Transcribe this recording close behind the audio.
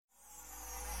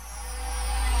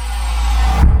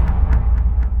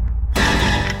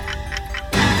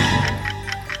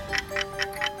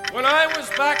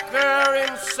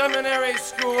seminary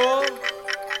school,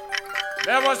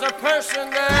 there was a person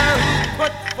there who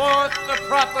put forth the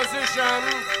proposition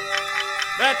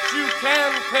that you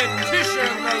can petition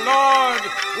the Lord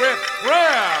with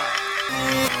prayer.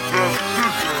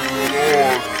 Petition the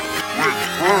Lord with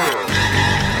prayer.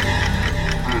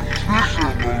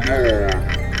 Petition the Lord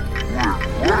with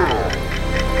prayer.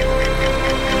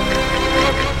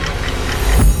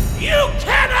 You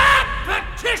cannot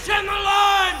petition the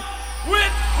Lord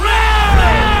with prayer!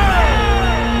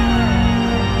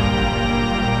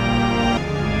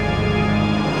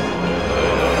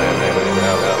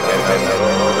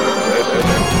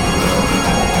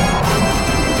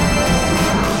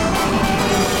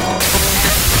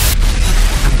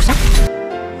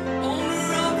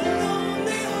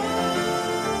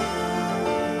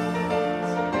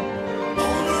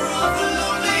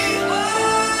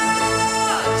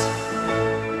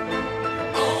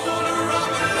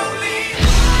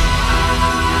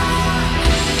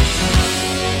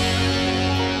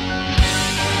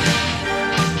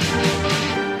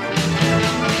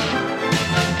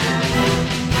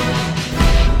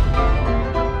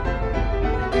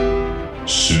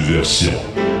 Subversion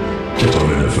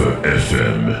 89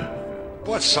 FM.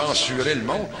 Pas de censurer le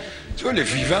monde. Tu vois, le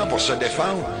vivant pour se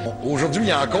défendre. Aujourd'hui, il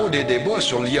y a encore des débats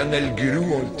sur Lionel Guru.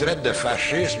 On le traite de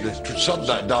fasciste, de toutes sortes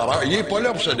d'horreurs. Il n'est pas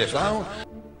là pour se défendre.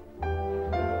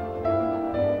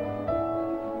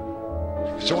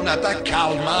 Si on attaque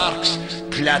Karl Marx,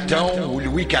 Platon ou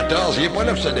Louis XIV, il n'est pas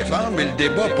là pour se défendre, mais le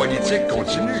débat politique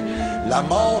continue. La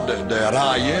mort de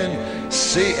Ryan,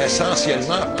 c'est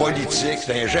essentiellement politique.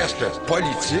 C'est un geste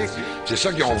politique. C'est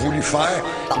ça qu'ils ont voulu faire.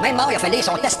 Alors, même mort, il a fait lire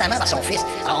son testament par son fils.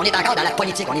 Alors, on est encore dans la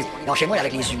politique. On est chez moi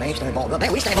avec les humains. C'est un bon gars. Ben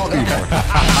oui, c'est un bon gars.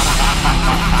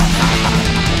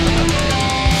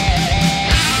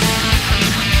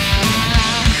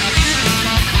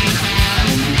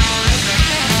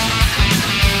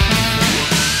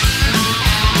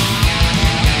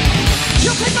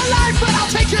 You take a life, but I'll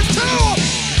take yours too.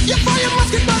 You fire your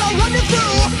musket, but I'll run you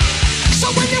through. So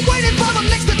when you're waiting for the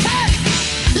next attack,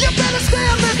 you better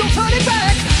stand, there's no turning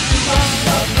back.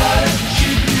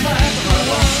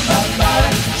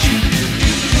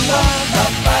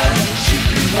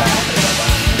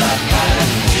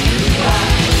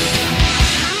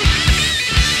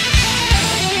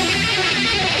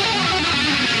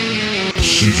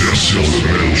 Subversion le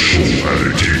Metal Show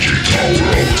avec DJ Tower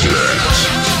of Death.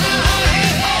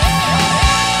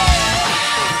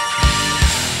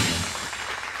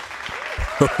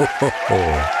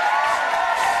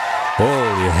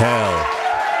 Holy hell.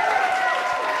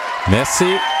 Merci.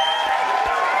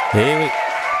 Eh oui,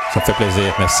 ça me fait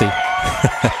plaisir, merci.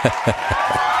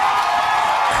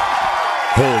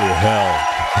 Holy hell.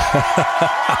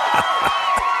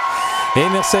 Et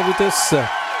merci à vous tous.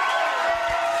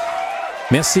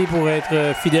 Merci pour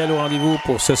être fidèle au rendez-vous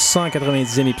pour ce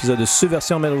 190e épisode de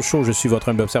Subversion Metal Show. Je suis votre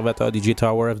humble observateur DJ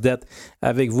Tower of Death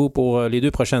avec vous pour les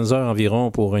 2 prochaines heures environ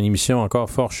pour une émission encore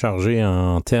fort chargée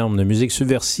en termes de musique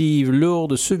subversive,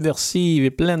 lourde, subversive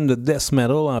et pleine de death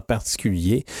metal en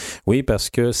particulier. Oui, parce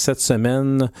que cette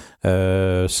semaine,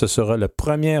 ce sera la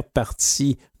première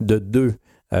partie de 2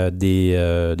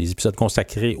 des épisodes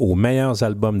consacrés aux meilleurs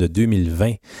albums de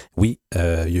 2020. Oui, il y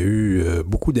a eu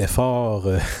beaucoup d'efforts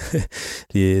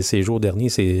ces jours derniers,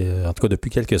 en tout cas depuis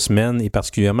quelques semaines, et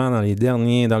particulièrement dans le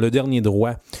dernier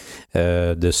droit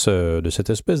de cette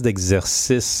espèce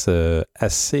d'exercice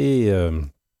assez...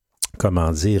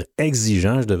 comment dire,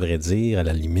 exigeant, je devrais dire, à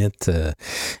la limite,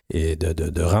 et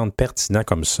de rendre pertinent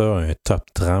comme ça un top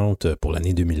 30 pour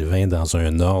l'année 2020 dans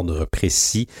un ordre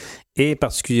précis. Et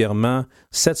particulièrement,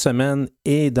 cette semaine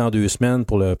et dans 2 semaines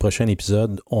pour le prochain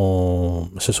épisode, on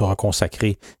se sera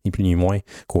consacré, ni plus ni moins,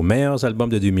 qu'aux meilleurs albums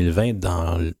de 2020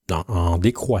 en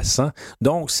décroissant.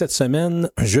 Donc, cette semaine,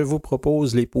 je vous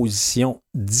propose les positions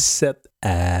 17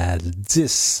 à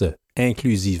 10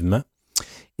 inclusivement.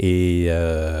 Et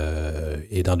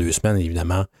dans 2 semaines,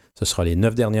 évidemment, ce sera les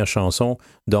 9 dernières chansons.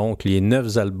 Donc, les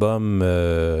 9 albums,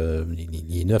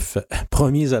 les 9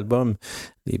 premiers albums,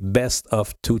 les Best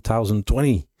of 2020,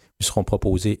 ils seront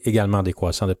proposés également en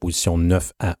décroissant de position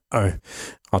 9 à 1.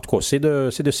 En tout cas, c'est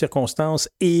de circonstances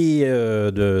et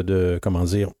comment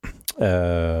dire,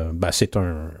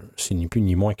 c'est ni plus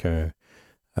ni moins qu'un...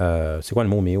 c'est quoi le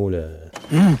mot, Méo?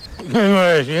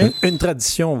 Une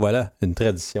tradition, voilà, une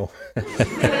tradition.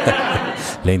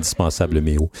 L'indispensable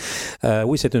Méo.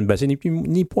 Oui, c'est une base, ni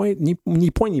point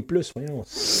ni plus. Voyons,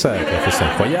 ça, c'est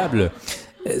incroyable.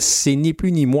 c'est ni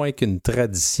plus ni moins qu'une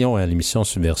tradition à l'émission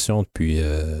Subversion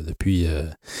depuis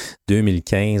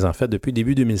 2015, en fait, depuis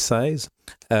début 2016,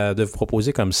 de vous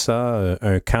proposer comme ça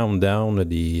un countdown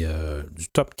du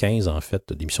top 15, en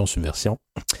fait, d'émission Subversion.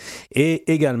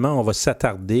 Et également, on va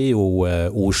s'attarder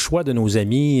au choix de nos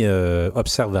amis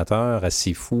observateurs à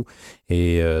CFOU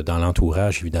et dans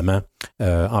l'entourage, évidemment,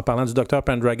 en parlant du Dr.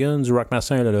 Pendragon, du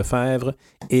Rockmaster et le Lefebvre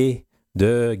et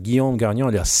de Guillaume Gagnon,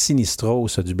 alias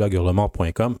Sinistros du blog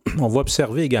hurlemort.com. On va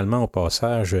observer également au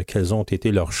passage quels ont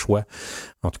été leurs choix,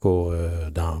 en tout cas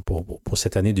pour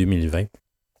cette année 2020.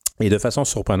 Et de façon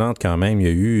surprenante quand même, il y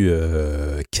a eu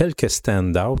quelques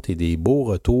stand-out et des beaux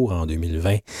retours en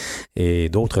 2020 et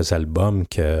d'autres albums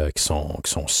qui sont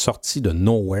sortis de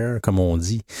nowhere, comme on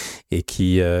dit, et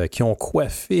qui ont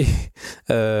coiffé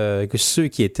ceux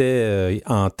qui étaient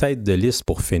en tête de liste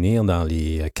pour finir dans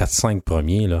les 4-5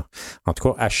 premiers. Là. En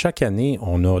tout cas, à chaque année,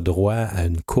 on a droit à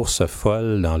une course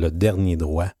folle dans le dernier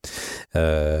droit.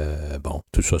 Bon,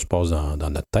 tout ça se passe dans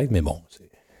notre tête, mais bon,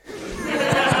 c'est...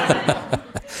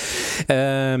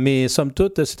 mais somme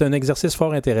toute, c'est un exercice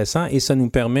fort intéressant et ça nous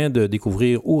permet de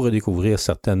découvrir ou redécouvrir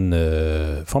certaines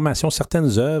formations,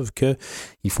 certaines œuvres que,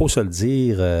 il faut se le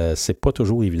dire, c'est pas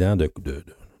toujours évident de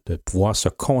pouvoir se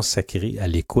consacrer à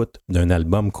l'écoute d'un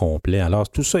album complet. Alors,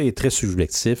 tout ça est très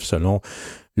subjectif selon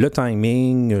le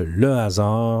timing, le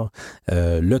hasard,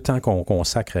 le temps qu'on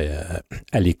consacre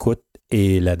à l'écoute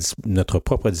et notre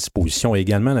propre disposition, et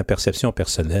également la perception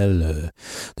personnelle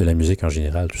de la musique en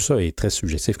général. Tout ça est très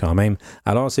subjectif quand même.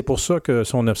 Alors, c'est pour ça que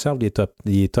si on observe les top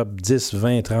 10,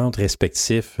 20, 30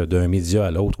 respectifs d'un média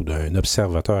à l'autre ou d'un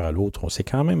observateur à l'autre, sont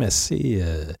quand même assez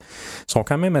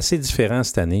différents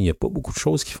cette année. Il n'y a pas beaucoup de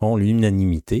choses qui font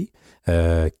l'unanimité.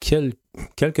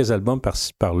 Quelques albums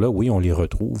par-ci, par-là, oui, on les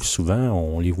retrouve souvent,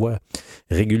 on les voit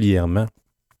régulièrement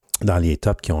dans les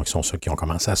tops qui ont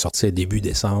commencé à sortir début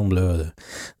décembre là,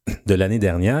 de l'année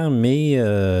dernière, mais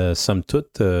somme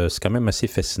toute, c'est quand même assez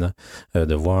fascinant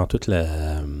de voir toute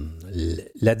la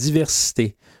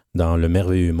diversité dans le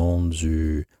merveilleux monde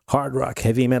du hard rock,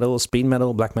 heavy metal, speed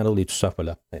metal, black metal et tout ça.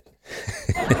 Voilà.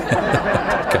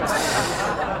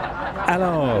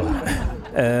 Alors...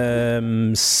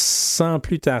 sans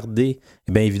plus tarder,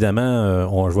 bien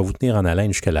évidemment, je vais vous tenir en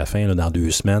haleine jusqu'à la fin, là, dans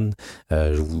 2 semaines.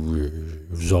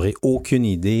 Vous aurez aucune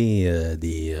idée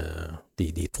des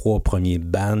 3 premiers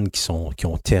bands qui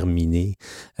ont terminé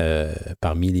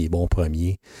parmi les bons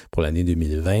premiers pour l'année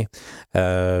 2020.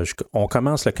 On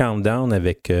commence le countdown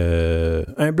avec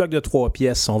un bloc de 3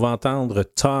 pièces. On va entendre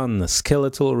Ton,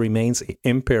 Skeletal Remains et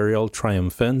Imperial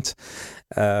Triumphant.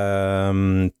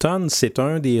 Ton, c'est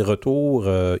un des retours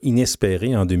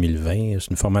inespérés en 2020. C'est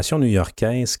une formation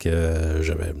new-yorkaise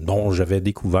dont j'avais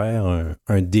découvert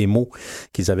un démo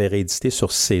qu'ils avaient réédité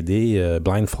sur CD,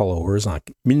 Blind Followers, en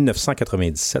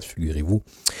 1997, figurez-vous.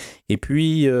 Et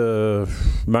puis,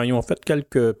 ils ont fait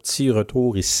quelques petits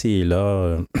retours ici et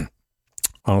là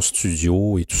en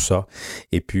studio et tout ça.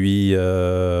 Et puis,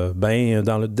 dans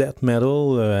le death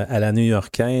metal à la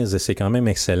new-yorkaise, c'est quand même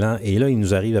excellent. Et là, il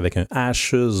nous arrive avec un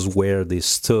Ashes Where They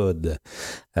Stood,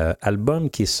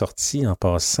 album qui est sorti en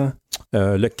passant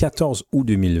le 14 août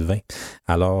 2020.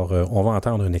 Alors, on va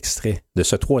entendre un extrait de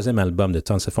ce 3e album de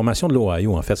Ton. Cette formation de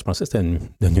l'Ohio, en fait, je pensais que c'était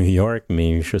de New York,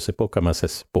 mais je ne sais pas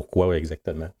pourquoi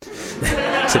exactement.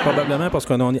 C'est probablement parce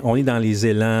qu'on est dans les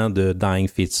élans de Dying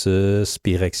Fetus,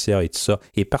 Pyrexia et tout ça.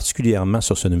 Et particulièrement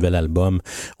sur ce nouvel album,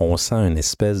 on sent une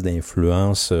espèce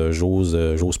d'influence,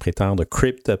 j'ose prétendre,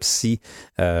 Cryptopsy,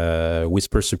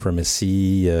 Whisper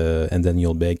Supremacy, and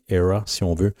Daniel Begg era, si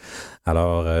on veut.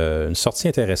 Alors, une sortie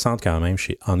intéressante quand même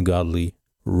chez Ungodly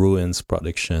Ruins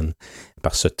Production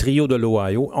par ce trio de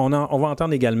l'Ohio. On va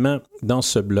entendre également dans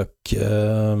ce bloc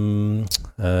Méo,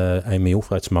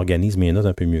 faudrait que tu m'organises mes notes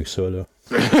un peu mieux que ça, là.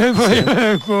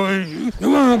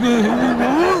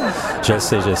 Je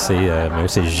sais, mais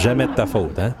c'est jamais de ta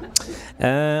faute, hein?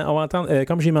 On va entendre,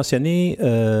 comme j'ai mentionné,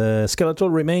 Skeletal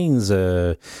Remains.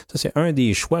 Ça, c'est un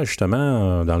des choix,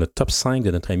 justement, dans le top 5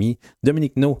 de notre ami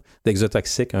Dominique No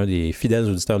d'Exotoxique, un des fidèles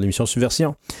auditeurs de l'émission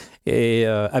Subversion. Et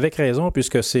avec raison,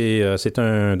 puisque c'est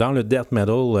dans le death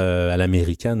metal à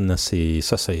l'américaine, c'est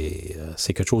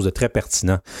quelque chose de très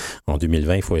pertinent en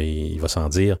 2020, il va s'en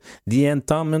dire. The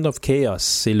Entombment of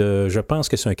Chaos, je pense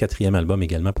que c'est un 4e album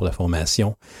également pour la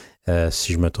formation.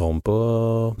 Si je ne me trompe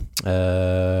pas.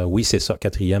 Oui, c'est ça,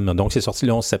 4e. Donc, c'est sorti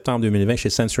le 11 septembre 2020 chez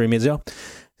Sensory Media.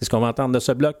 C'est ce qu'on va entendre de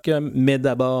ce bloc. Mais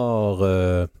d'abord,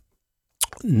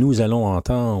 nous allons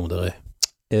entendre...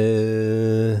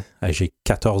 j'ai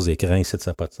 14 écrans, ça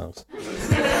n'a pas de sens.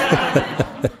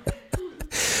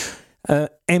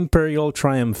 Imperial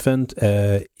Triumphant,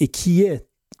 et qui est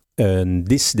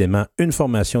décidément une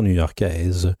formation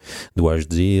new-yorkaise, dois-je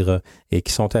dire, et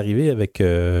qui sont arrivés avec...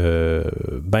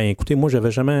 écoutez, moi,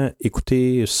 j'avais jamais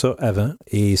écouté ça avant,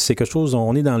 et c'est quelque chose,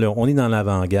 on est dans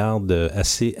l'avant-garde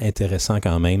assez intéressant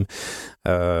quand même.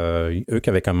 Eux qui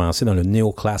avaient commencé dans le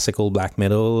néoclassical black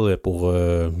metal pour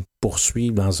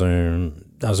poursuivre dans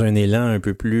un élan un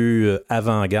peu plus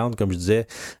avant-garde, comme je disais,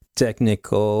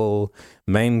 technical,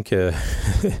 même que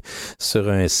sur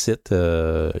un site,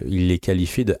 il les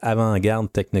qualifie de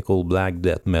avant-garde technical black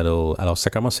death metal. Alors ça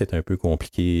commence à être un peu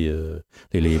compliqué,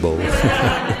 les labels.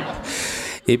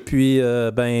 Et puis,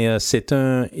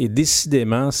 et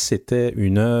décidément, c'était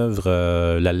une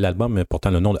œuvre, l'album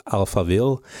portant le nom de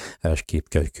Alphaville, qui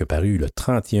est paru le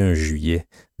 31 juillet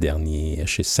dernier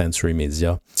chez Century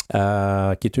Media,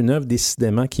 qui est une œuvre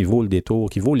décidément qui vaut le détour,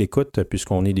 qui vaut l'écoute,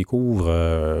 puisqu'on y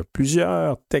découvre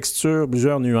plusieurs textures,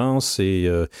 plusieurs nuances et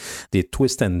des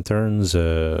twists and turns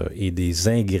et des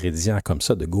ingrédients comme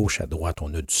ça de gauche à droite.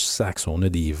 On a du sax, on a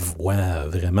des voix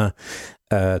vraiment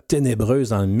ténébreuses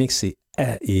dans le mix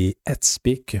et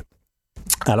atypique.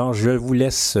 Alors, je vous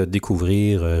laisse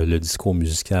découvrir le discours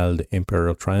musical de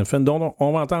Imperial Triumphant, dont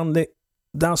on va entendre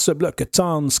dans ce bloc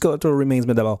Ton, Skeletal Remains,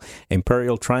 mais d'abord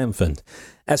Imperial Triumphant,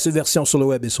 à Subversion sur le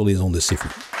web et sur les ondes de CFOU.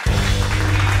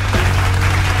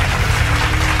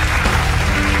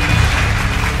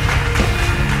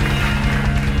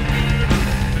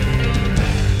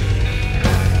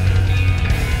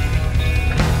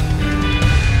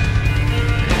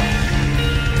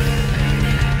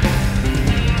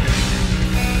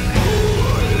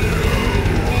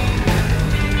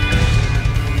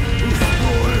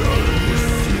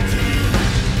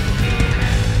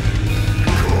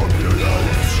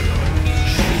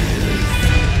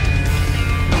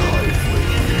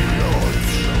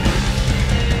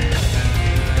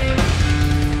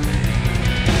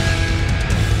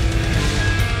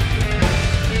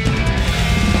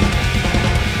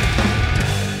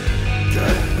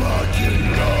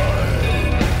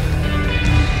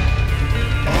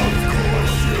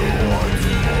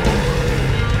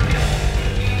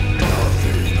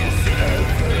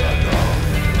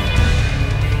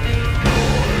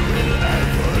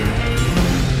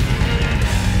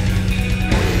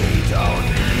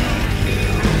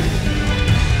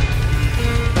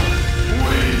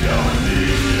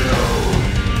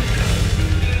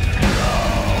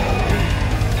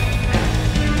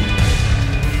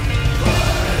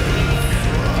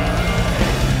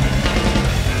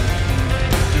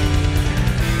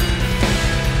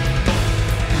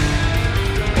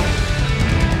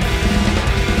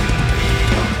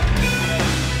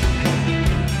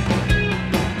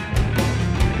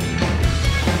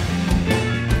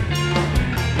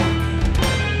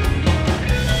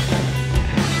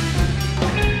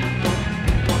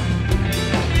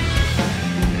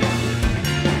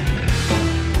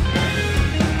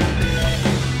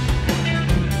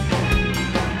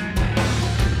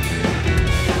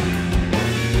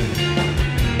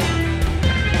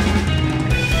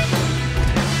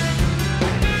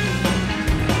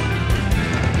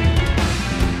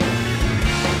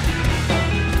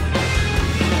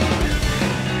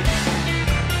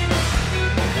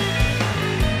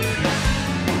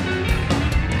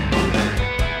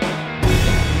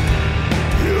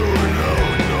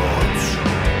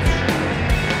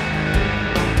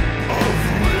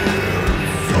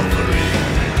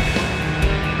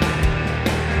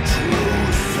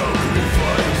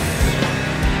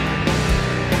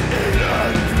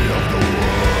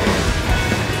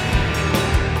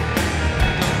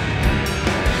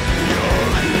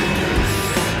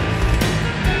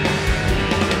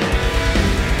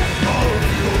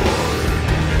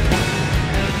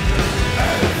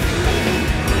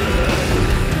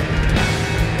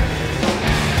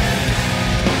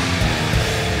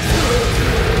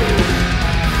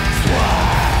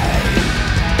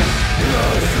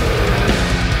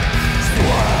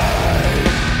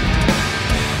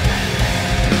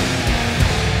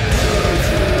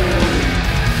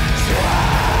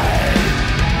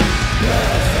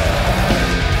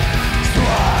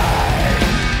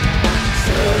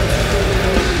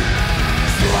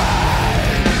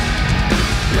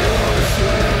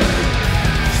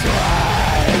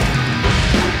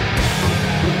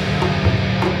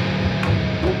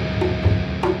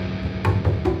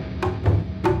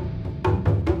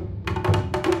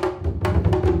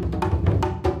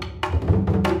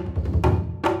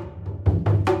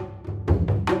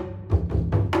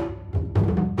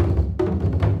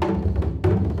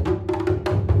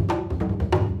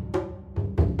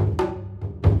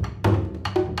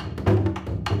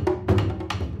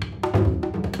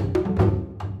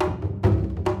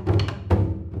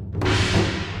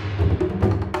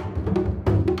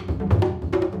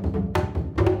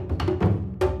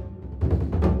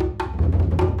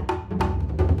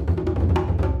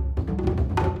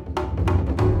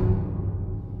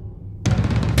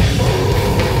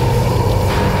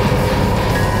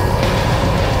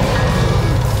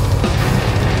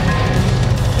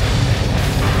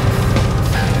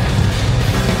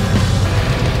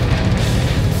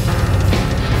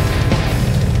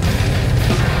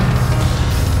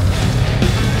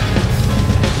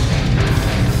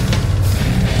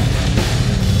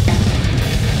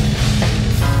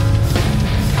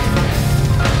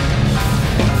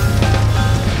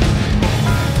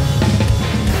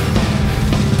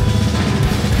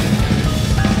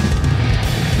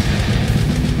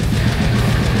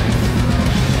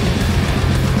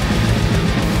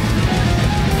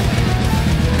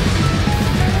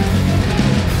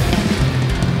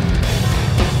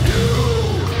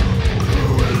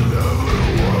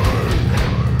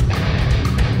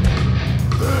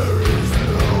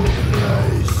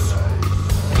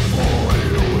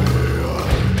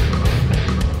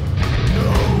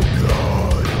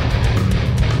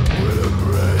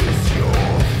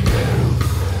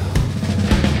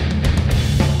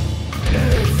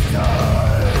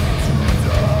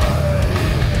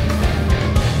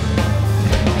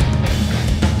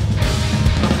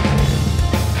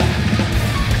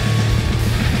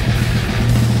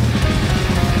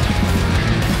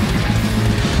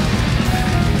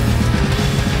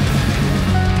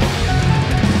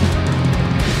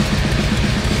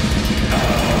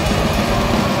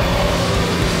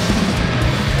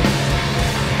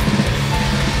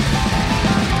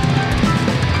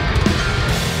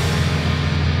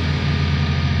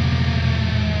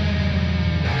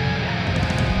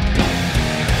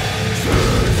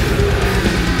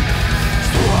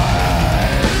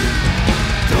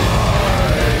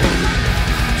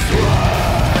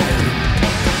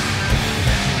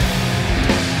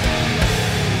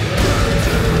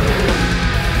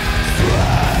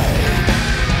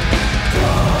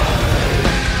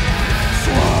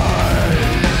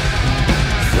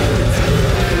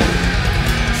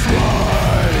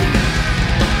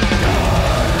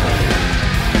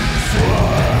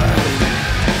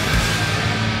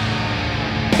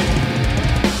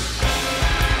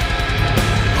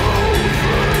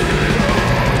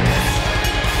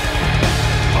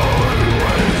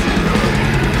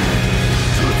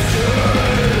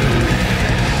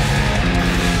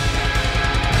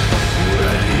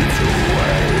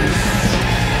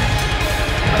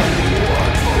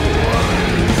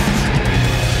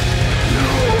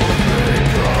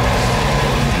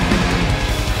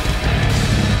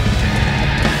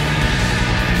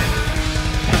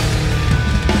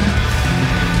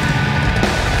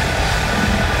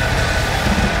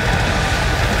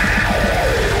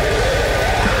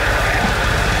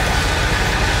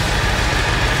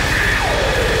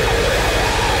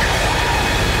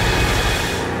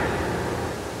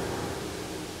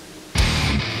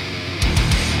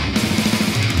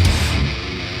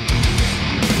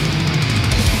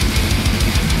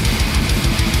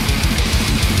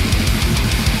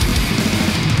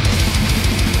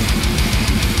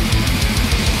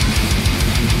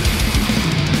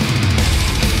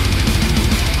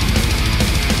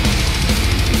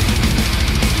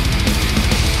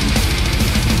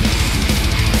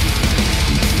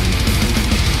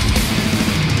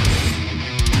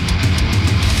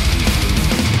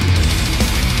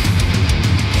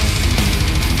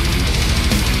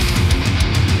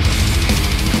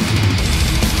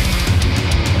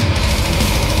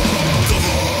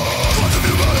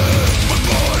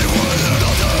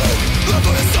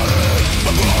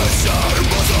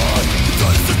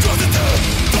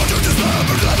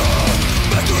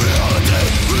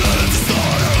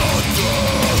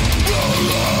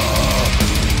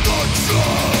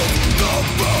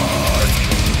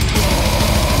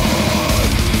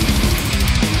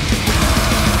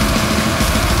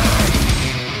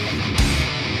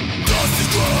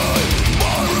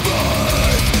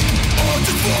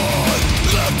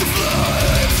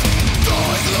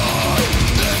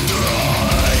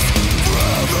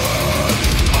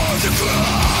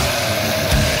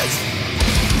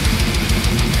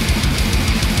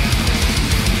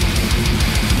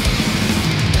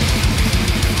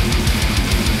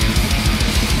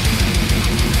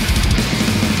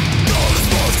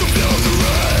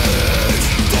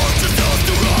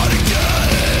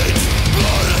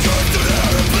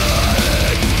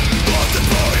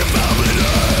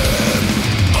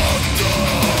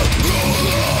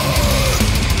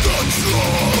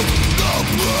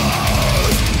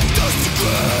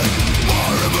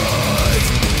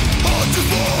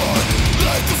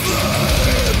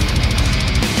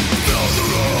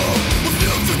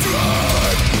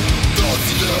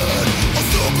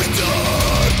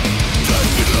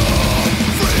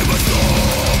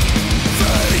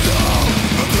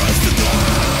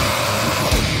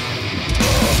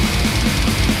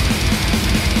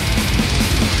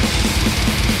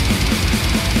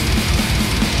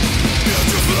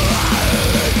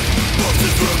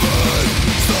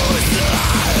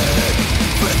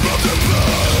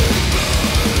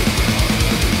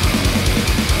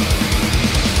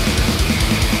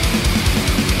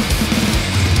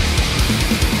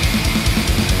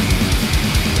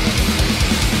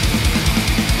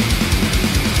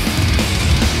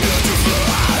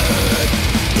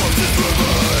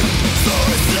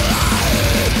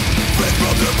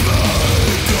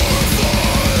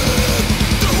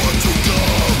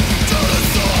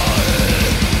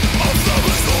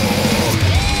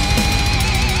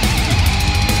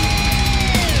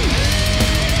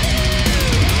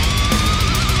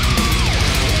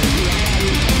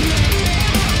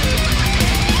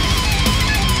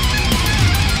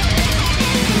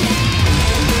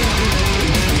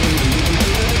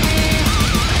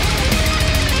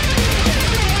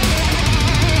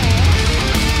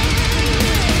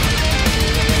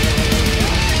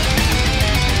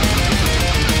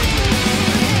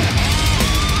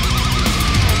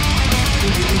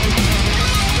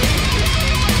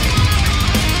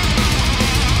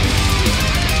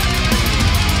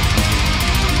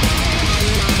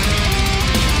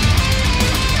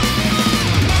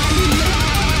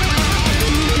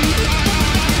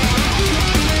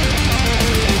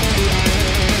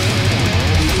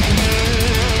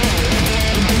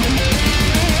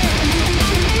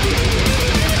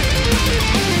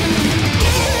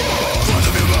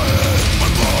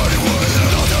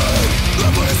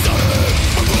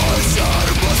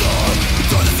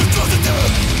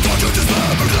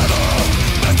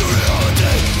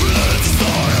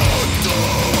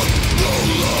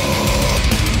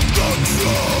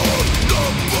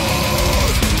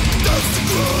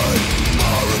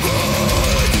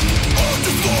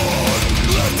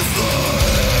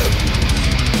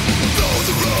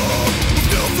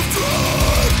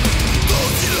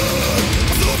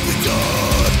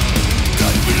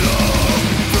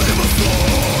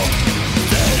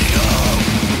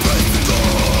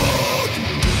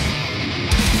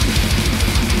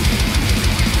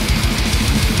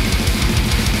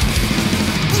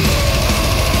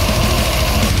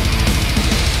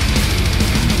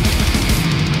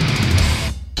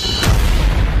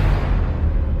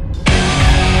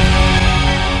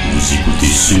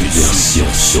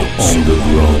 sur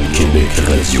Underground Québec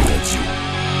Radio.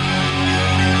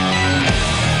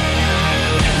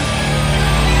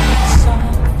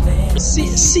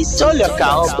 Si t'as le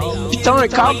câble, pis t'as un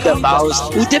câble de base,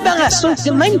 ou débarrasse-toi,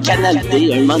 même Canal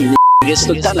D, un moment donné, reste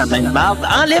tout le temps la même marde,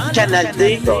 enlève Canal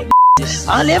D,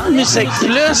 enlève Musique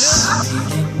Plus,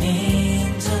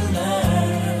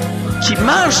 qui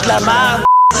mange de la merde,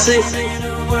 c'est...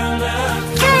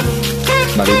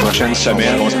 Dans les prochaines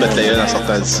semaines, on se pète la gueule en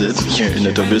sortant du site, puis qu'il y a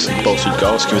un autobus qui passe sur le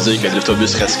corps, ce qui veut dire que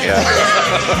l'autobus reste scrap.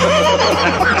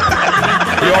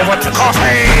 Et on va te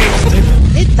tromper!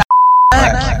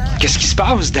 Qu'est-ce qui se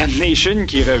passe? Damnation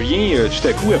qui revient tout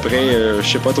à coup après je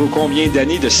sais pas trop combien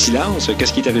d'années de silence.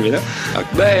 Qu'est-ce qui est arrivé là?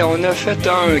 Ben, on a fait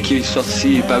un qui est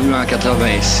sorti, paru en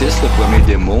 86, le premier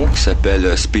démo, qui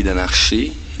s'appelle Speed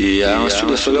Anarchy. Et ensuite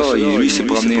de cela, lui s'est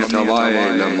promené à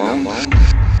travers le monde.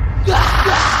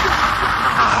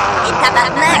 Et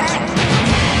tabarnak!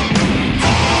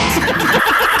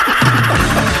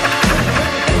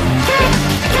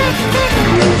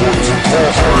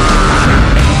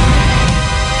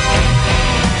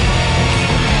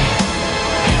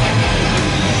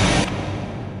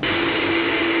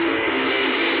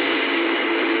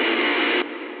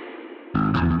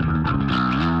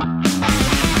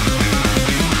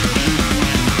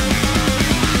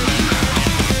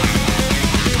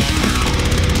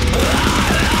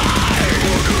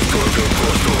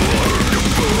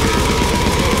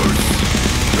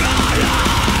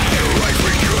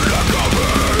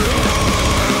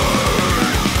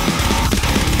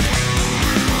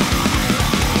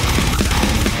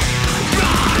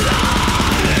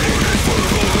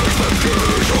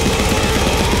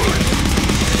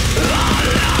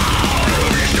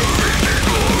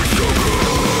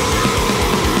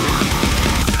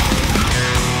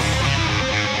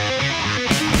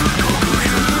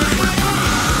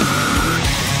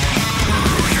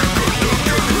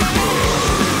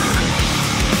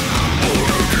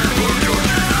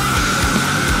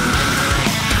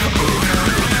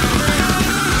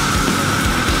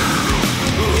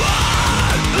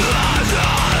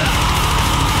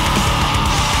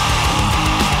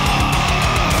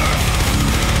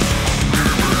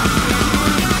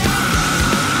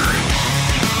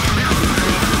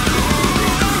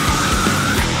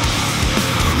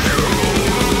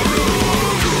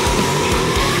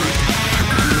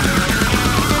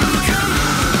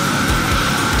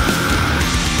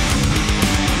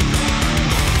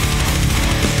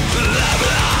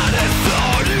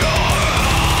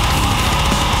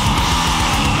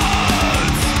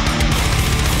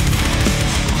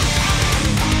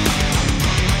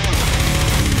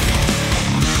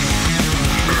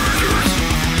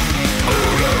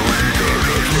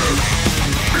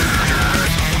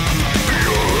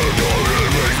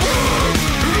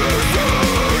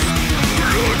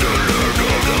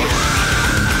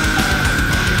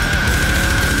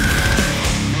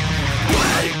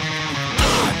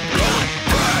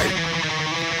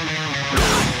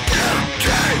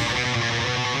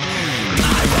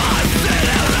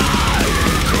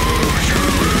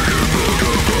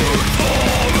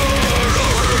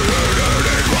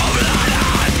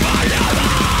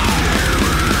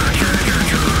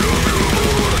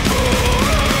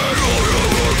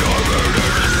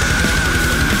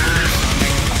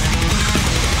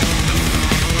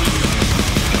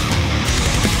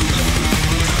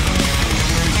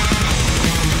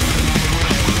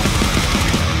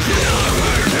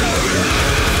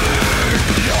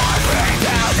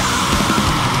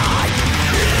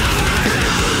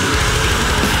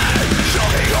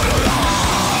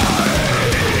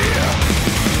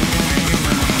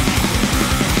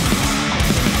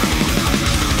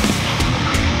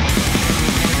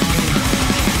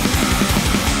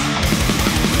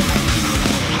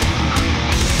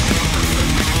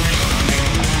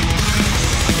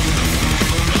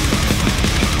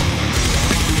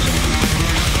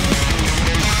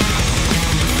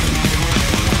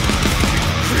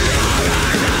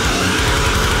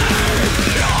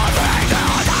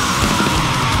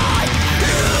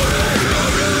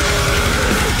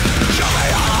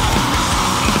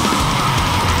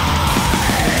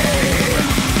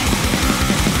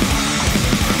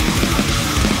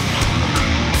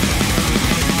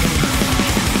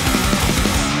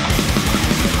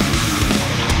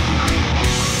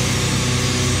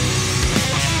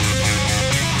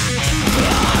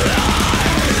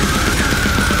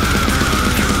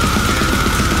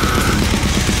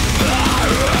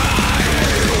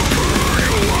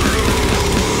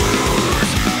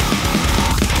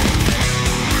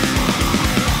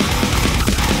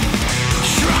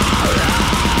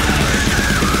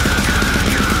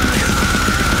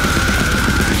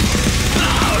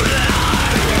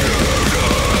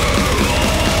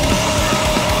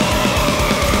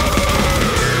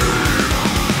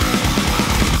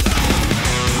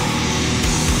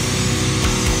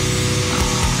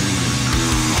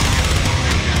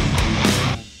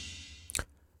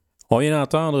 On vient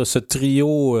d'entendre ce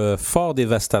trio fort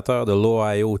dévastateur de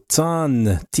l'Ohio,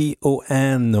 Ton,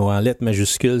 T-O-N, en lettres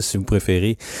majuscules si vous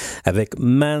préférez, avec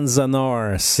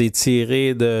Manzanar. C'est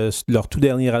tiré de leur tout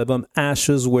dernier album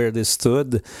Ashes Where They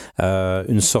Stood,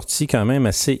 une sortie quand même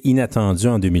assez inattendue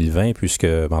en 2020, puisque,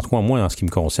 en tout cas moi, en ce qui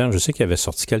me concerne, je sais qu'il y avait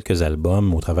sorti quelques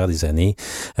albums au travers des années,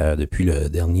 depuis le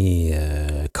dernier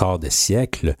quart de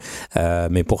siècle,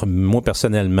 mais pour moi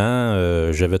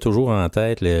personnellement, j'avais toujours en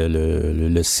tête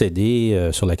le CD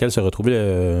sur laquelle se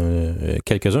retrouvaient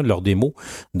quelques-uns de leurs démos,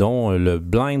 dont le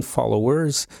Blind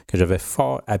Followers, que j'avais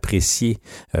fort apprécié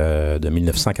de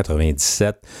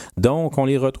 1997. Donc, on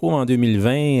les retrouve en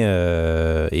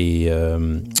 2020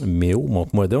 Méo,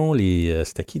 montre-moi donc,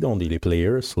 c'était qui donc les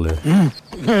players sur le...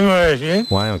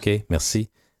 Ouais, OK, merci.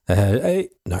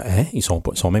 Ils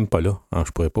sont même pas là. Hein,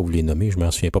 je pourrais pas vous les nommer, je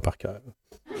m'en souviens pas par cœur.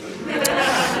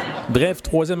 Bref,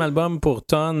 troisième album pour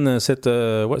Ton, c'est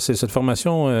cette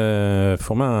formation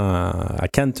formée à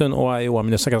Canton, Ohio, en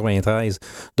 1993.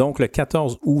 Donc, le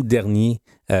 14 août dernier,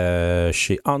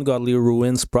 chez Ungodly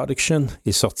Ruins Production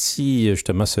est sorti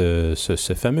justement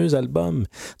ce fameux album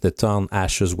de Ton,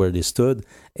 Ashes Where They Stood.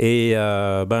 Et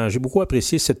j'ai beaucoup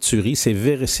apprécié cette tuerie. C'est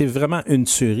vraiment une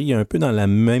tuerie, un peu dans la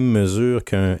même mesure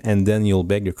qu'un And Then You'll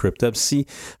Beg de Cryptopsy,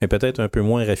 mais peut-être un peu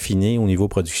moins raffiné au niveau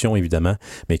production, évidemment.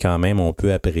 Mais quand même, on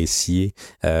peut apprécier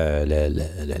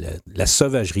la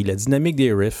sauvagerie, la dynamique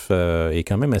des riffs est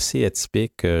quand même assez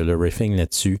atypique, le riffing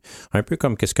là-dessus. Un peu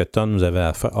comme ce que Ton nous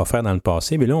avait offert dans le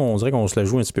passé. Mais là, on dirait qu'on se la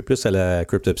joue un petit peu plus à la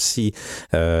Cryptopsy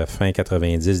fin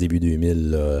 90, début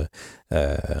 2000.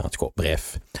 En tout cas,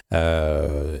 bref.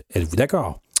 Êtes-vous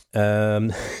d'accord?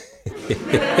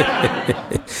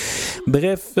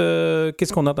 Bref,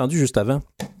 qu'est-ce qu'on a entendu juste avant?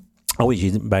 Ah oui,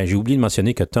 j'ai oublié de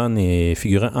mentionner que Ton est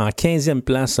figurant en 15e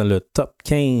place dans le top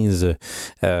 15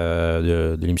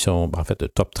 de l'émission, en fait, le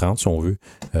top 30 si on veut,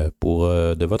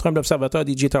 de votre humble observateur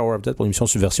DJ Tower of Death pour l'émission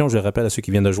Subversion. Je le rappelle à ceux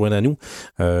qui viennent de joindre à nous,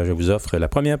 je vous offre la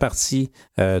première partie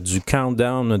du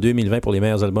Countdown 2020 pour les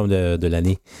meilleurs albums de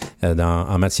l'année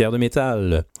en matière de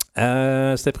métal.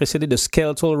 C'était précédé de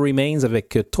Skeletal Remains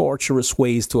avec Torturous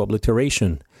Ways to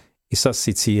Obliteration. Et ça,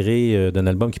 c'est tiré d'un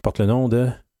album qui porte le nom de...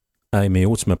 Ah, mais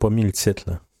tu m'as pas mis le titre,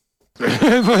 là.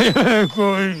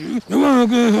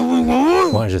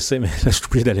 Ouais, je sais, mais là, je suis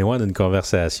obligé d'aller voir d'une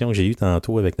conversation que j'ai eue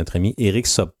tantôt avec notre ami Eric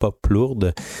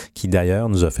Sobpop-Lourde, qui d'ailleurs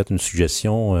nous a fait une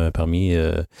suggestion parmi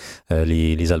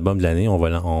les albums de l'année. On va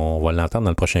l'entendre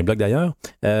dans le prochain bloc d'ailleurs.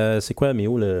 C'est quoi,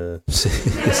 Méo,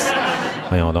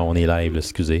 Voyons donc, on est live, là,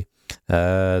 excusez.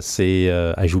 J'ai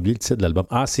oublié le titre de l'album.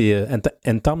 Ah, c'est The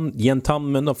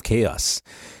Entombment of Chaos.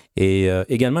 Et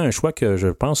également un choix que je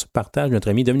pense partage notre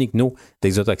ami Dominique No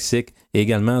d'Exotoxique, et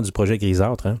également du projet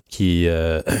Grisâtre, hein, qui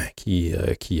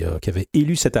avait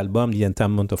élu cet album, The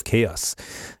Entombment of Chaos.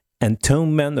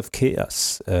 Entombment of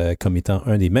Chaos, comme étant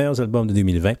un des meilleurs albums de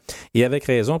 2020. Et avec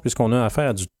raison, puisqu'on a affaire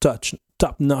à du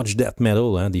top-notch death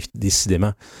metal, hein,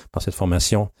 décidément, par cette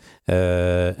formation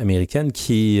américaine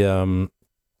qui...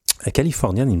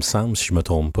 californienne, il me semble, si je ne me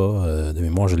trompe pas. De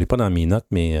mémoire, je ne l'ai pas dans mes notes,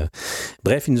 mais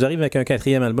bref, il nous arrive avec un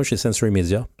 4e album chez Sensory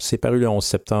Media. C'est paru le 11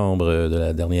 septembre de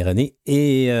la dernière année.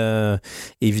 Et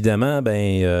évidemment,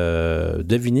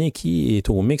 devinez qui est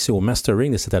au mix et au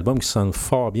mastering de cet album qui sonne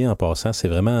fort bien en passant. C'est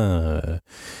vraiment...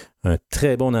 un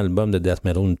très bon album de death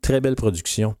metal, une très belle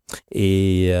production.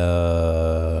 Et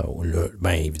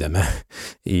évidemment,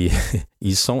 ils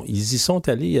y sont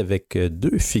allés avec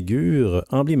deux figures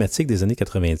emblématiques des années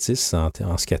 90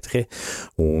 en ce qui a trait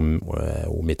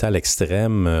au métal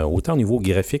extrême, autant au niveau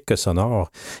graphique que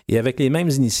sonore. Et avec les mêmes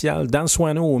initiales, Dan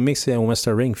Swano au mix et au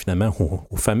mastering, finalement,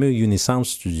 au fameux Unisound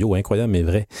Studio, incroyable mais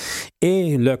vrai.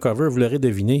 Et le cover, vous l'aurez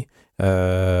deviné,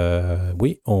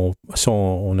 oui, on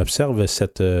observe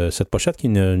cette pochette qui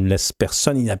ne laisse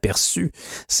personne inaperçu.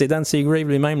 C'est Dan Seagrave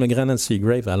lui-même, le grand Dan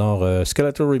Seagrave. Alors,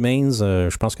 Skeletal Remains,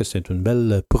 je pense que c'est une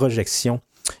belle projection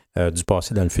du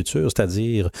passé dans le futur,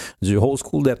 c'est-à-dire du old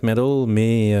school death metal,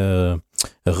 mais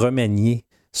remanié,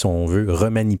 si on veut,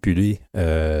 remanipuler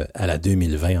à la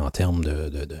 2020 en termes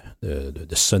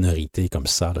de sonorité comme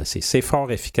ça. Là. C'est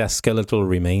fort efficace, Skeletal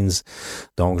Remains.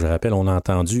 Donc, je rappelle, on a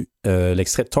entendu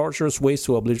l'extrait Torturous Ways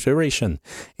to Obliteration.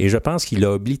 Et je pense qu'il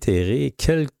a oblitéré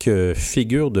quelques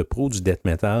figures de pro du death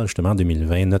metal, justement, en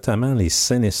 2020, notamment les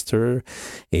Sinister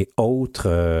et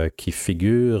autres qui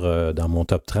figurent dans mon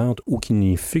top 30 ou qui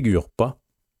n'y figurent pas,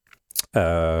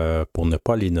 pour ne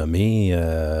pas les nommer...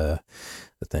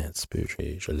 Attends un petit peu,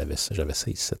 j'avais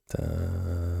ça ici.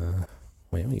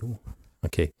 Voyons, il est où?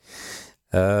 OK.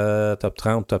 Top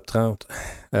 30.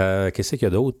 Qu'est-ce qu'il y a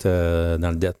d'autre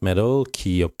dans le death metal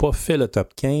qui n'a pas fait le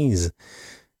top 15?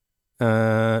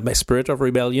 Spirit of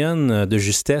Rebellion de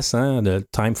justesse, de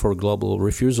Time for Global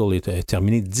Refusal est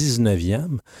terminé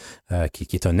 19e,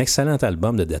 qui est un excellent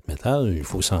album de death metal, il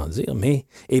faut s'en dire.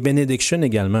 Et Benediction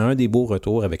également, un des beaux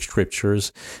retours avec Scriptures,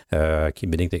 qui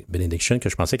est Benediction, que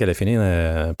je pensais qu'elle allait finir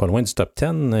pas loin du top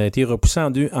 10, a été repoussé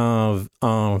en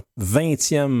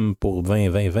 20e pour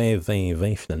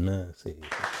 20 finalement.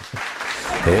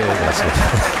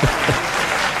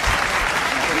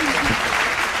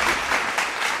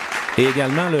 Et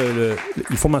également,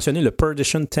 il faut mentionner le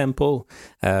Perdition Temple.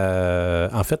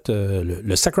 En fait,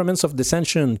 le Sacraments of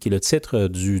Descension, qui est le titre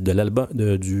de l'album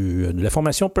de la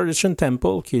formation Perdition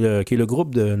Temple, qui est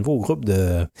le nouveau groupe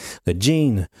de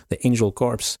Gene, de Angel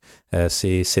Corpse.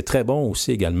 C'est très bon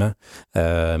aussi également.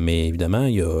 Mais évidemment,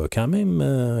 il y a quand même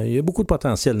il y a beaucoup de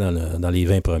potentiel dans les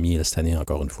 20 premiers là, cette année,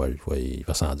 encore une fois. Il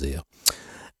va s'en dire.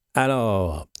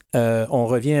 Alors, on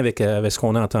revient avec ce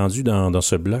qu'on a entendu dans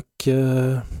ce bloc.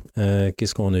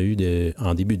 Qu'est-ce qu'on a eu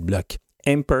en début de bloc?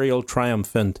 Imperial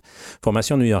Triumphant,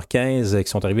 formation new-yorkaise qui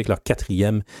sont arrivés avec leur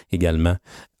 4e également.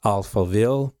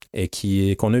 Alphaville,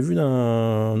 et qu'on a vu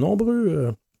dans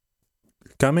nombreux,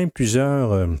 quand même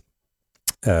plusieurs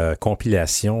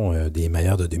compilations des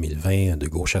meilleurs de 2020, de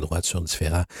gauche à droite sur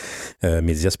différents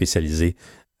médias spécialisés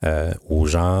au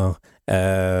genre.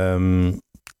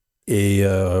 Oui,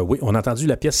 on a entendu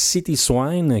la pièce City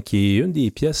Swine, qui est une des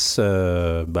pièces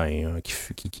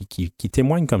qui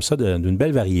témoigne comme ça d'une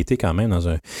belle variété quand même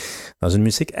dans une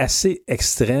musique assez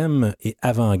extrême et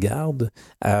avant-garde.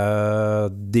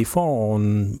 Des fois,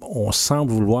 on semble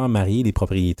vouloir marier les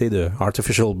propriétés de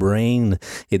Artificial Brain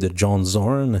et de John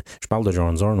Zorn. Je parle de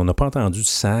John Zorn. On n'a pas entendu de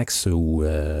sax ou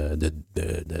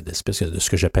d'espèce de ce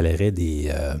que j'appellerais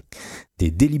des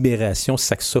délibérations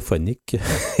saxophoniques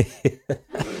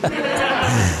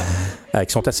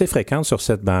qui sont assez fréquentes sur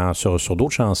sur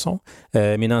d'autres chansons.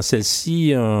 Mais dans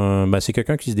celle-ci, c'est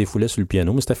quelqu'un qui se défoulait sur le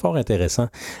piano, mais c'était fort intéressant.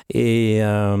 Et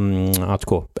en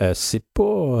tout cas, c'est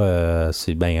pas...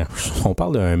 on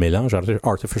parle d'un mélange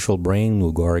Artificial Brain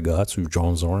ou Gorguts ou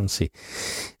John Zorn.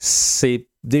 C'est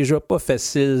déjà pas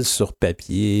facile sur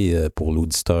papier pour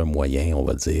l'auditeur moyen, on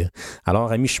va dire.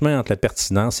 Alors, à mi-chemin entre la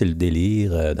pertinence et le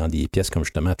délire, dans des pièces comme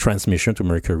justement Transmission to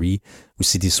Mercury ou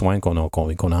City Swine qu'on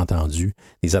a entendu,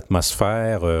 les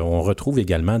atmosphères, on retrouve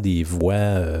également des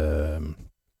voix,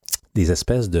 des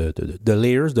espèces de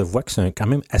layers de voix qui sont quand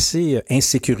même assez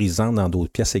insécurisants dans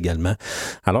d'autres pièces également.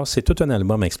 Alors, c'est tout un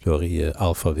album à explorer,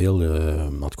 Alphaville,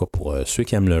 en tout cas pour ceux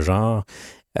qui aiment le genre.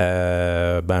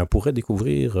 On pourrait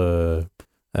découvrir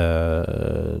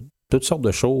toutes sortes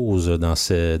de choses dans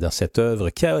cette œuvre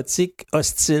chaotique,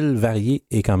 hostile, variée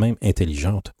et quand même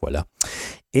intelligente. Voilà.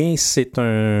 Et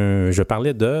je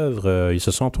parlais d'œuvres, ils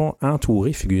se sont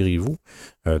entourés, figurez-vous,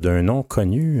 d'un nom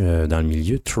connu dans le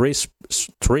milieu, Triumphant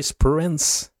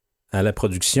à la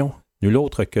production. Nul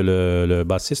autre que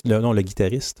le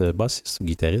guitariste,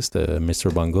 Mr.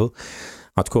 Bungle.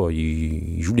 En tout cas,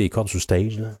 il joue les cordes sur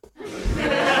stage, là.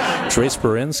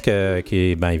 Triumphant, qui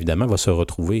évidemment va se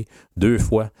retrouver 2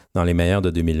 fois dans les meilleurs de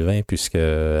 2020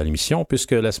 à l'émission,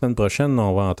 puisque la semaine prochaine,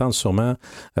 on va entendre sûrement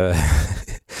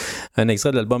un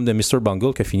extrait de l'album de Mr.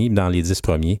 Bungle qui a fini dans les 10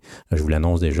 premiers. Je vous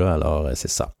l'annonce déjà, alors c'est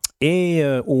ça. Et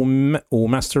au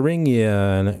mastering,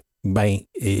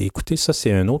 écoutez, ça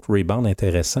c'est un autre rebound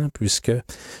intéressant, puisque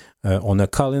on a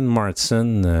Colin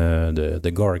Martin de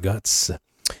Gorguts,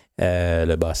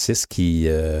 le bassiste qui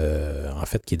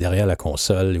est derrière la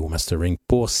console et au mastering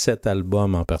pour cet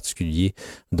album en particulier.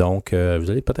 Donc,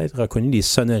 vous avez peut-être reconnu les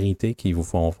sonorités qui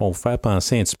vont vous faire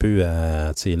penser un petit peu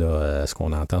à ce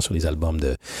qu'on entend sur les albums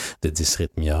de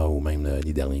Dysrhythmia ou même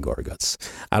les derniers Gorguts.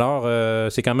 Alors,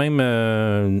 c'est quand même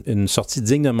une sortie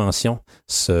digne de mention,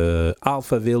 ce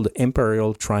Alphaville de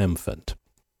Imperial Triumphant.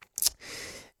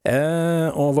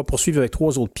 On va poursuivre avec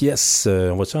 3 autres pièces.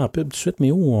 On va faire un pub tout de suite, mais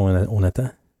où on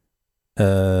attend?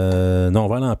 Non, on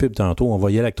va aller en pub tantôt. On va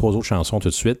y aller avec 3 autres chansons tout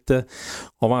de suite.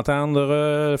 On va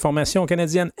entendre formation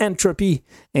canadienne Entropy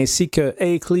ainsi que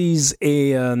Akhlys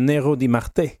et Nero di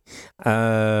Marte.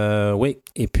 Oui,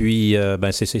 et puis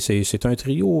c'est un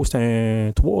trio,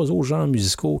 c'est 3 autres genres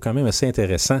musicaux quand même assez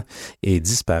intéressants et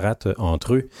disparates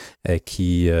entre eux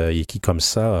qui comme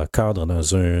ça cadrent dans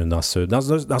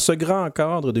ce grand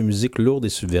cadre de musique lourde et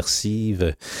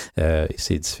subversive.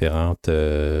 Ces différents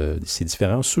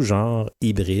sous-genres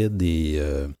hybrides et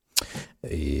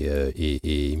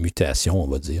mutations, on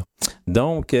va dire.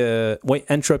 Donc,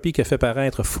 Entropy qui a fait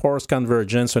paraître Force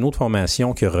Convergence, une autre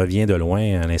formation qui revient de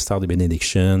loin, à l'instar des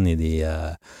Benediction et des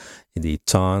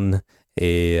Tonnes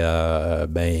Et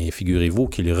figurez-vous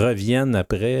qu'ils reviennent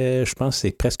après, je pense que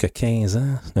c'est presque 15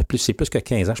 ans. C'est plus que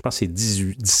 15 ans, je pense que c'est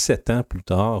 17 ans plus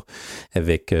tard,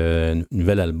 avec un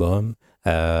nouvel album.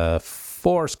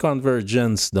 Force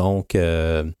Convergence, donc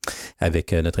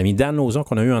avec notre ami Dan Lauzon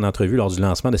qu'on a eu en entrevue lors du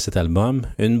lancement de cet album.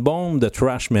 Une bombe de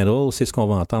thrash metal, c'est ce qu'on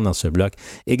va entendre dans ce bloc.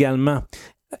 Également,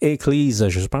 Akhlys,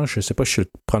 je sais pas si je le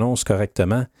prononce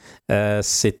correctement,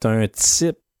 c'est un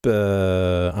type,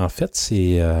 en fait,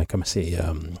 c'est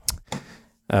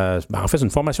une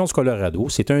formation du Colorado.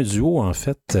 C'est un duo, en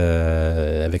fait,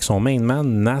 avec son main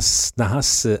man, Nas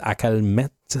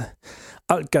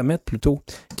Alkamet plutôt,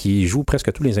 qui joue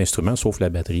presque tous les instruments sauf la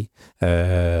batterie.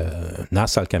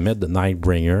 Nas Alkamet de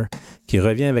Nightbringer, qui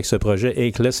revient avec ce projet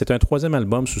Akhlys. C'est un 3e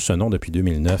album sous ce nom depuis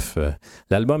 2009.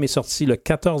 L'album est sorti le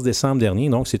 14 décembre dernier,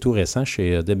 donc c'est tout récent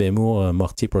chez Debemur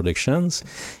Mortier Productions.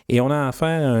 Et on a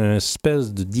affaire à une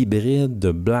espèce d'hybride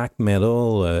de black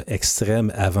metal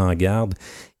extrême avant-garde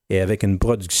et avec une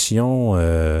production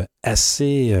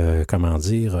assez,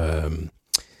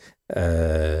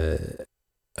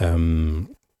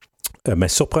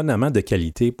 surprenamment de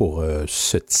qualité pour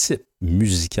ce type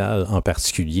musical en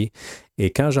particulier.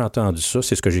 Et quand j'ai entendu ça,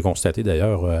 c'est ce que j'ai constaté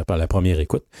d'ailleurs par la première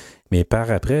écoute, mais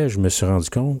par après, je me suis rendu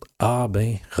compte,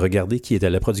 regardez qui était à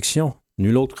la production.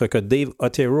 Nul autre que Dave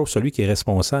Otero, celui qui est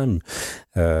responsable,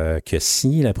 qui a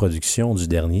signé la production du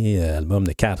dernier album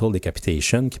de Cattle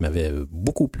Decapitation, qui m'avait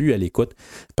beaucoup plu à l'écoute,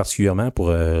 particulièrement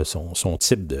pour son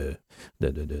type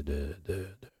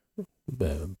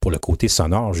pour le côté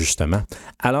sonore, justement.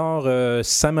 Alors,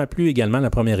 ça m'a plu également, la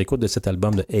première écoute de cet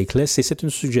album de Akhlys, et c'est une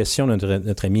suggestion de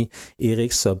notre ami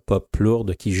Eric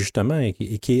Sobpop-Lourde, qui justement,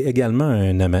 qui est également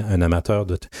un amateur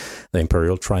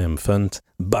d'Imperial Triumphant,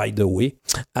 by the way.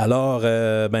 Alors,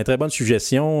 très bonne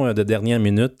suggestion de dernière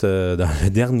minute dans le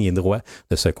dernier droit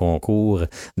de ce concours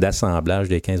d'assemblage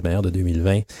des 15 meilleurs de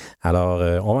 2020. Alors,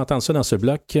 on va entendre ça dans ce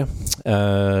bloc.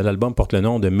 L'album porte le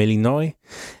nom de Melinoe.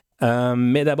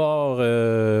 Mais d'abord,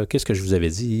 qu'est-ce que je vous avais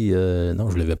dit? Non, je ne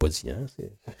vous l'avais pas dit. Hein?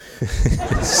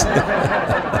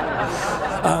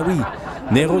 Ah oui,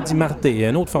 Nero di Marte,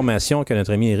 une autre formation que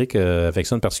notre ami Eric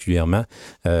affectionne particulièrement,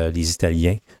 les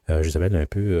Italiens. Je les appelle un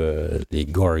peu les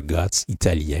Gorgots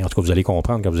italiens. En tout cas, vous allez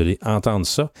comprendre quand vous allez entendre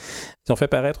ça. Ils ont fait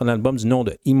paraître un album du nom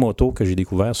de Immoto que j'ai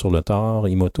découvert sur le tard.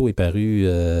 Immoto est paru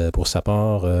pour sa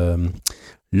part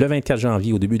le 24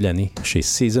 janvier, au début de l'année, chez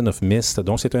Season of Mist.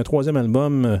 Donc, c'est un 3e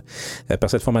album par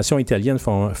cette formation italienne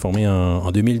formée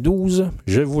en 2012.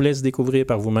 Je vous laisse découvrir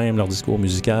par vous-même leur discours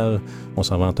musical. On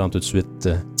s'en va entendre tout de suite.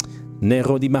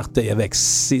 Nero di Marte avec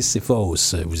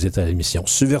Sisyphos. Vous êtes à l'émission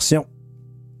Subversion.